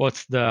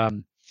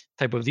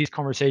type of these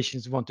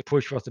conversations we want to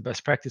push? What's the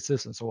best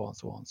practices, and so on,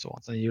 so on, so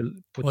on. So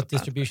you put what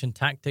distribution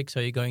tactics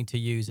are you going to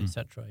use,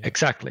 etc. Yeah.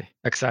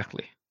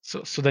 Exactly.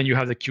 So then you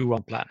have the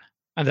Q1 plan,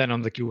 and then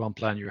on the Q1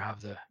 plan you have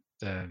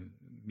the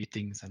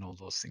meetings and all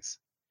those things.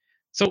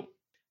 So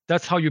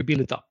that's how you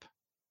build it up.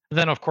 And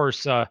then, of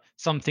course,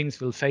 some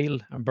things will fail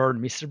and burn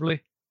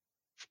miserably,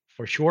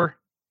 for sure.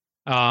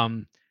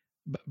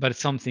 But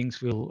some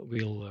things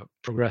will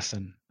progress,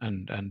 and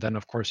then,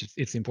 of course,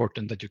 it's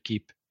important that you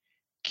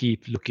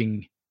keep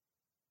looking,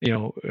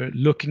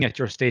 looking at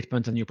your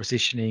statement and your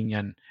positioning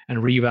and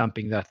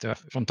revamping that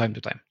from time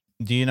to time.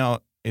 Do you know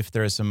if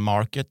there is a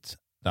market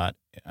that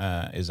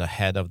is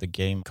ahead of the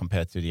game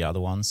compared to the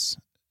other ones?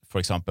 For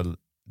example,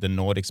 the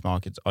Nordics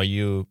market, are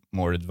you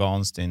more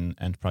advanced in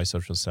enterprise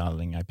social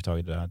selling, IP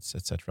targeted ads,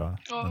 etc.,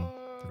 than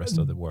the rest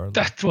of the world?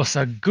 That was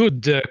a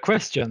good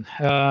question.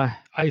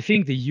 I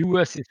think the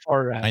US is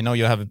far. I know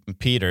you have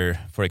Peter,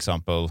 for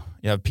example.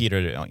 You have Peter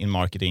in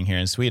marketing here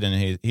in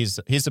Sweden.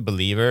 He's a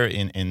believer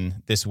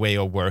in this way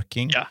of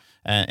working. Yeah.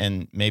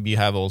 And maybe you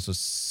have also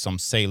some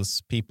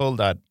sales people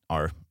that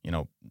are,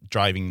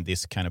 driving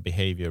this kind of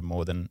behavior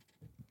more than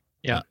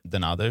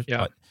others. Yeah.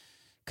 But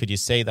could you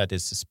say that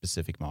it's a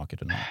specific market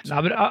or not?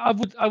 No, but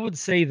I would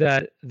say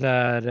that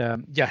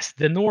yes,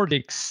 the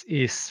Nordics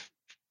is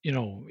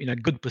in a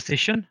good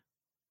position.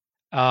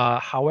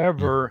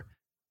 However,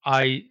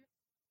 I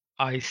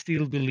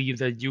still believe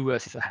that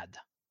US is ahead.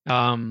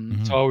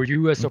 So our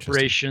US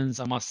operations,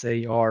 I must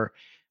say,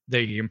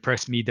 they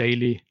impress me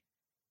daily.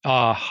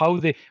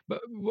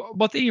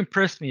 What they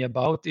impress me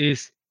about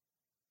is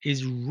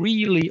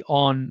really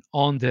on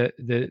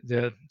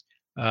the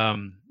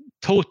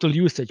total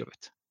usage of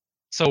it.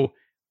 So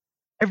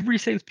every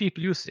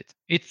salespeople use it.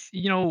 It's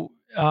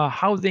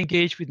how they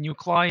engage with new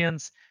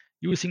clients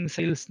using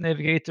Sales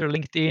Navigator,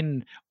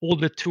 LinkedIn, all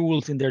the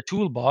tools in their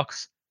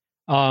toolbox.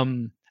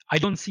 I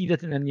don't see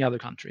that in any other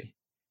country.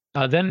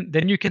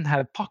 Then you can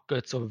have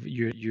pockets of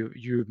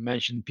you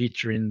mentioned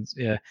Peter in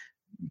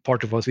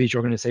part of our Swedish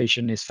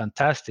organization is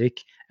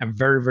fantastic and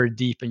very, very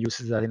deep and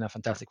uses that in a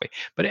fantastic way.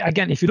 But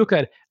again, if you look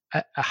at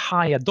a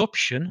high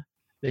adoption,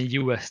 the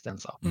US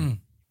stands out.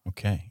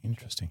 Okay,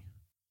 interesting.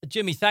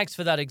 Jimmy, thanks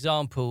for that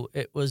example.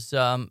 It was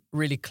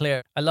really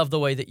clear. I love the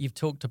way that you've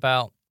talked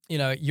about,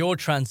 your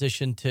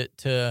transition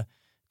to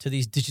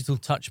these digital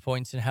touch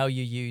points and how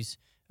you use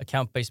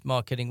account-based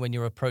marketing when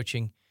you're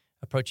approaching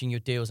your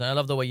deals. And I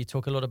love the way you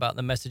talk a lot about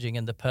the messaging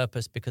and the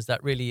purpose, because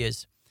that really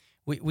is.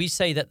 We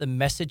say that the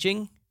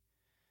messaging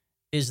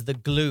is the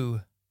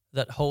glue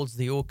that holds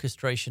the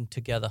orchestration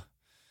together.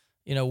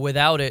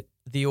 Without it,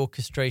 the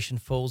orchestration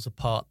falls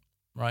apart,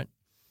 right?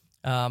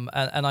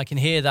 And I can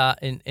hear that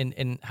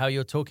in how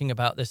you're talking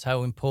about this,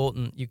 how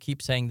important you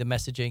keep saying the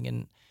messaging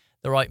and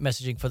the right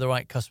messaging for the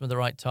right customer, the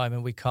right time,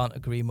 and we can't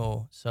agree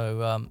more.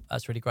 So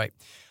that's really great.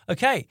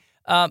 Okay,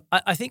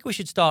 I think we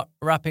should start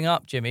wrapping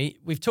up, Jimmy.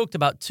 We've talked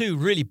about two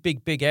really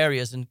big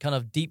areas and kind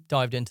of deep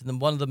dived into them.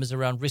 One of them is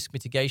around risk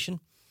mitigation,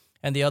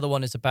 and the other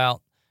one is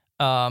about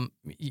how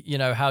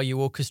you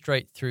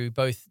orchestrate through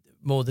both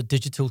more the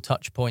digital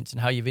touch points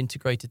and how you've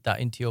integrated that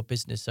into your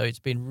business. So it's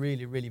been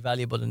really, really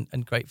valuable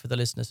and great for the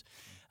listeners.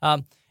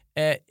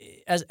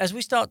 As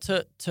we start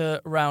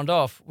to round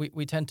off,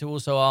 we tend to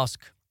also ask,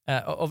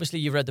 obviously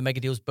you've read the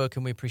Mega Deals book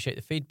and we appreciate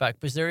the feedback,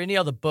 but is there any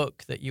other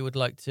book that you would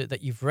that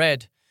you've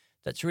read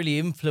that's really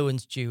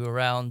influenced you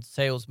around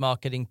sales,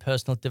 marketing,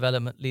 personal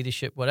development,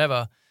 leadership,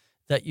 whatever,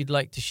 that you'd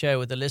like to share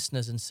with the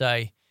listeners and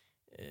say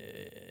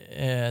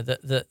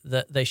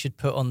that they should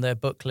put on their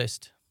book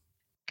list?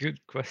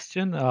 Good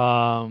question.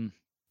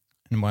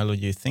 And while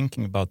you're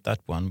thinking about that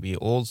one, we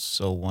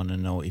also want to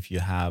know if you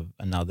have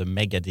another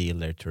mega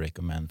dealer to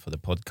recommend for the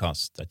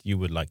podcast that you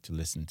would like to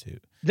listen to.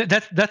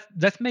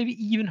 That's maybe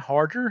even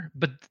harder.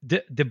 But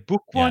the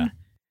book Yeah.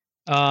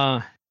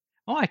 one,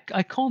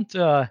 I can't.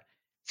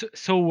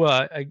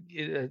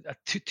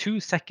 Two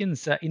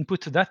seconds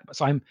input to that.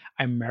 So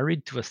I'm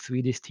married to a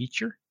Swedish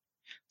teacher.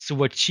 So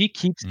what she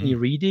keeps me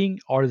reading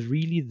are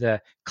really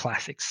the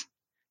classics.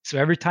 So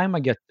every time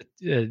I get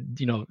a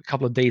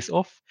couple of days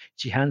off,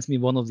 she hands me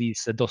one of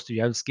these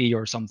Dostoevsky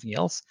or something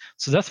else.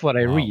 So that's what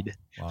I read.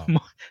 Wow.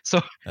 So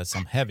That's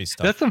some heavy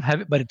stuff. that's some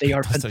heavy, but they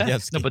are fantastic.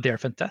 Dostoevsky. No, but they are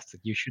fantastic.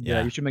 You should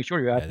make sure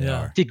you they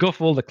are. tick off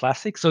all the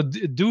classics. So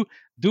do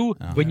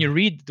when you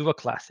read, do a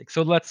classic.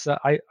 So let's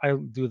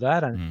I'll do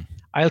that, and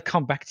I'll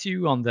come back to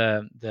you on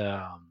the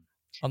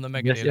on the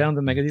mega dealer. Yeah, on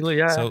the mega dealer.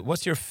 Yeah. So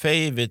what's your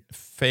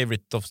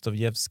favorite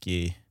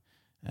Dostoevsky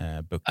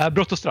book?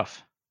 Brott och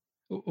straff,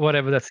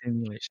 whatever that's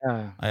in English.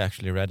 I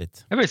actually read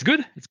it. But it's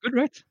good. It's good,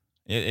 right?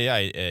 Yeah,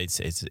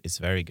 it's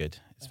very good.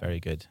 It's very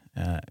good.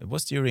 It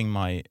was during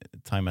my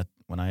time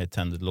when I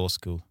attended law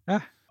school.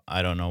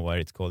 I don't know what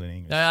it's called in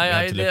English.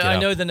 I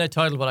know the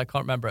title, but I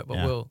can't remember it.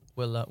 But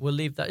we'll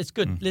leave that. It's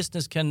good.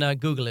 Listeners can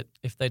Google it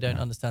if they don't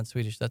understand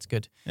Swedish. That's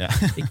good. Yeah,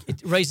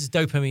 it raises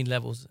dopamine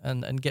levels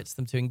and gets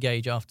them to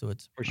engage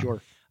afterwards. For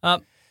sure.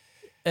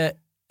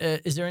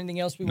 Is there anything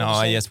else we No, want to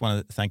say? I just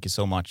want to thank you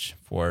so much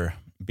for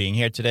being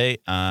here today.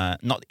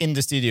 Not in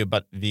the studio,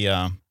 but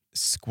via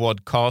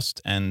Squadcast.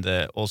 And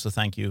also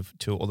thank you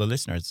to all the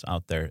listeners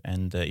out there.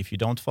 And if you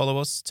don't follow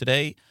us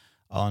today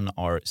on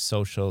our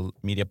social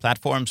media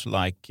platforms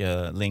like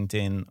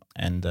LinkedIn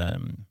and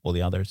all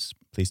the others,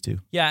 please do.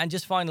 Yeah, and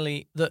just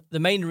finally, the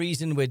main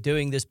reason we're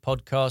doing this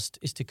podcast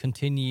is to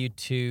continue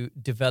to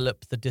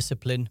develop the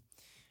discipline,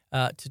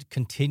 to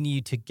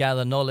continue to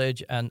gather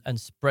knowledge and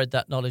spread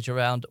that knowledge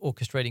around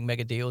orchestrating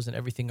mega deals and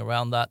everything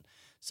around that.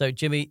 So,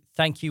 Jimmy,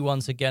 thank you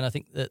once again. I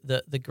think that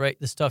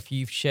the stuff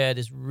you've shared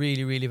is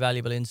really, really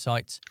valuable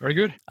insights. Very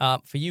good.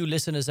 For you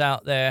listeners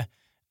out there,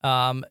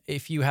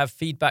 if you have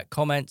feedback,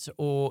 comments,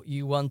 or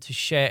you want to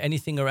share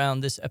anything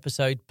around this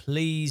episode,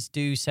 please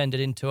do send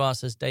it in to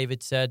us, as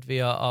David said,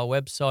 via our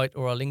website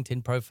or our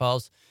LinkedIn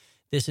profiles.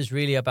 This is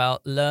really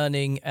about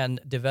learning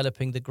and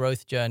developing the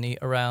growth journey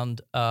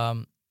around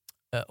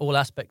all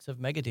aspects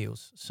of mega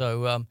deals.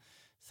 So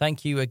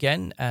thank you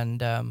again,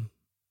 and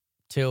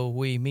till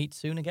we meet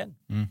soon again.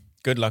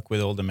 Good luck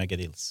with all the mega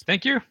deals.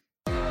 Thank you.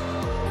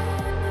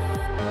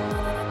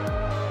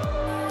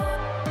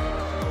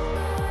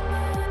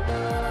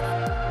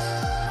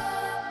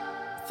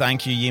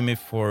 Thank you, Jimmy,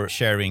 for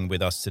sharing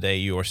with us today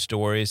your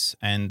stories.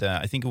 And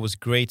I think it was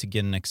great to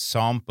get an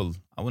example.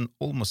 I would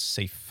almost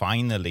say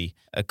finally,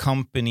 a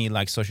company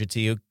like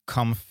Society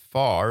come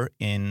far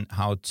in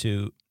how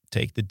to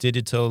take the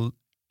digital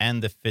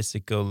and the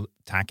physical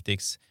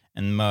tactics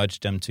and merge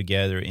them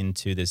together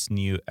into this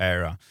new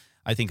era.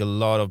 I think a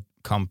lot of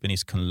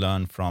companies can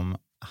learn from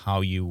how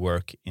you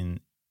work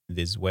in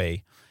this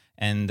way.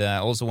 And I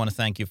also want to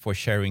thank you for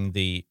sharing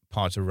the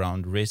part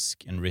around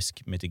risk and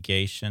risk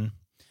mitigation,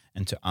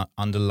 and to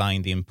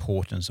underline the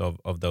importance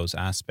of those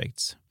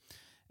aspects.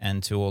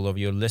 And to all of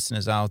your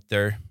listeners out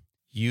there,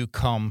 you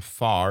come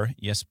far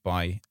just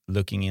by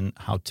looking in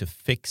how to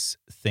fix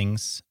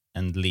things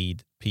and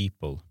lead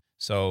people.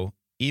 So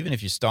even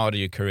if you started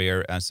your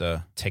career as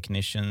a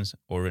technician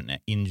or an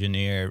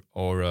engineer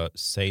or a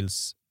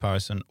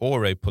salesperson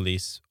or a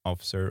police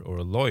officer or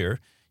a lawyer,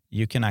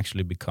 you can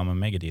actually become a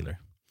mega dealer.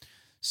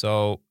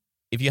 So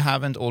if you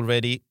haven't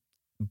already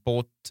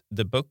bought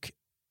the book,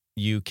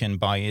 you can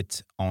buy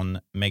it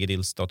on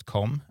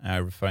megadeals.com,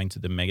 referring to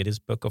the Megadeals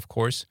book, of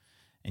course.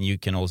 And you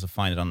can also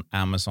find it on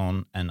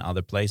Amazon and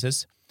other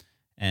places.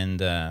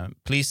 And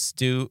please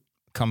do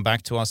come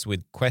back to us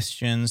with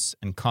questions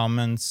and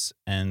comments,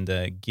 and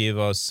give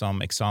us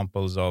some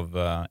examples of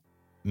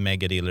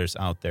mega dealers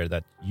out there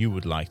that you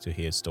would like to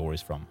hear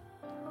stories from.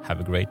 Have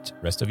a great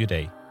rest of your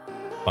day.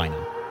 Bye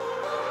now.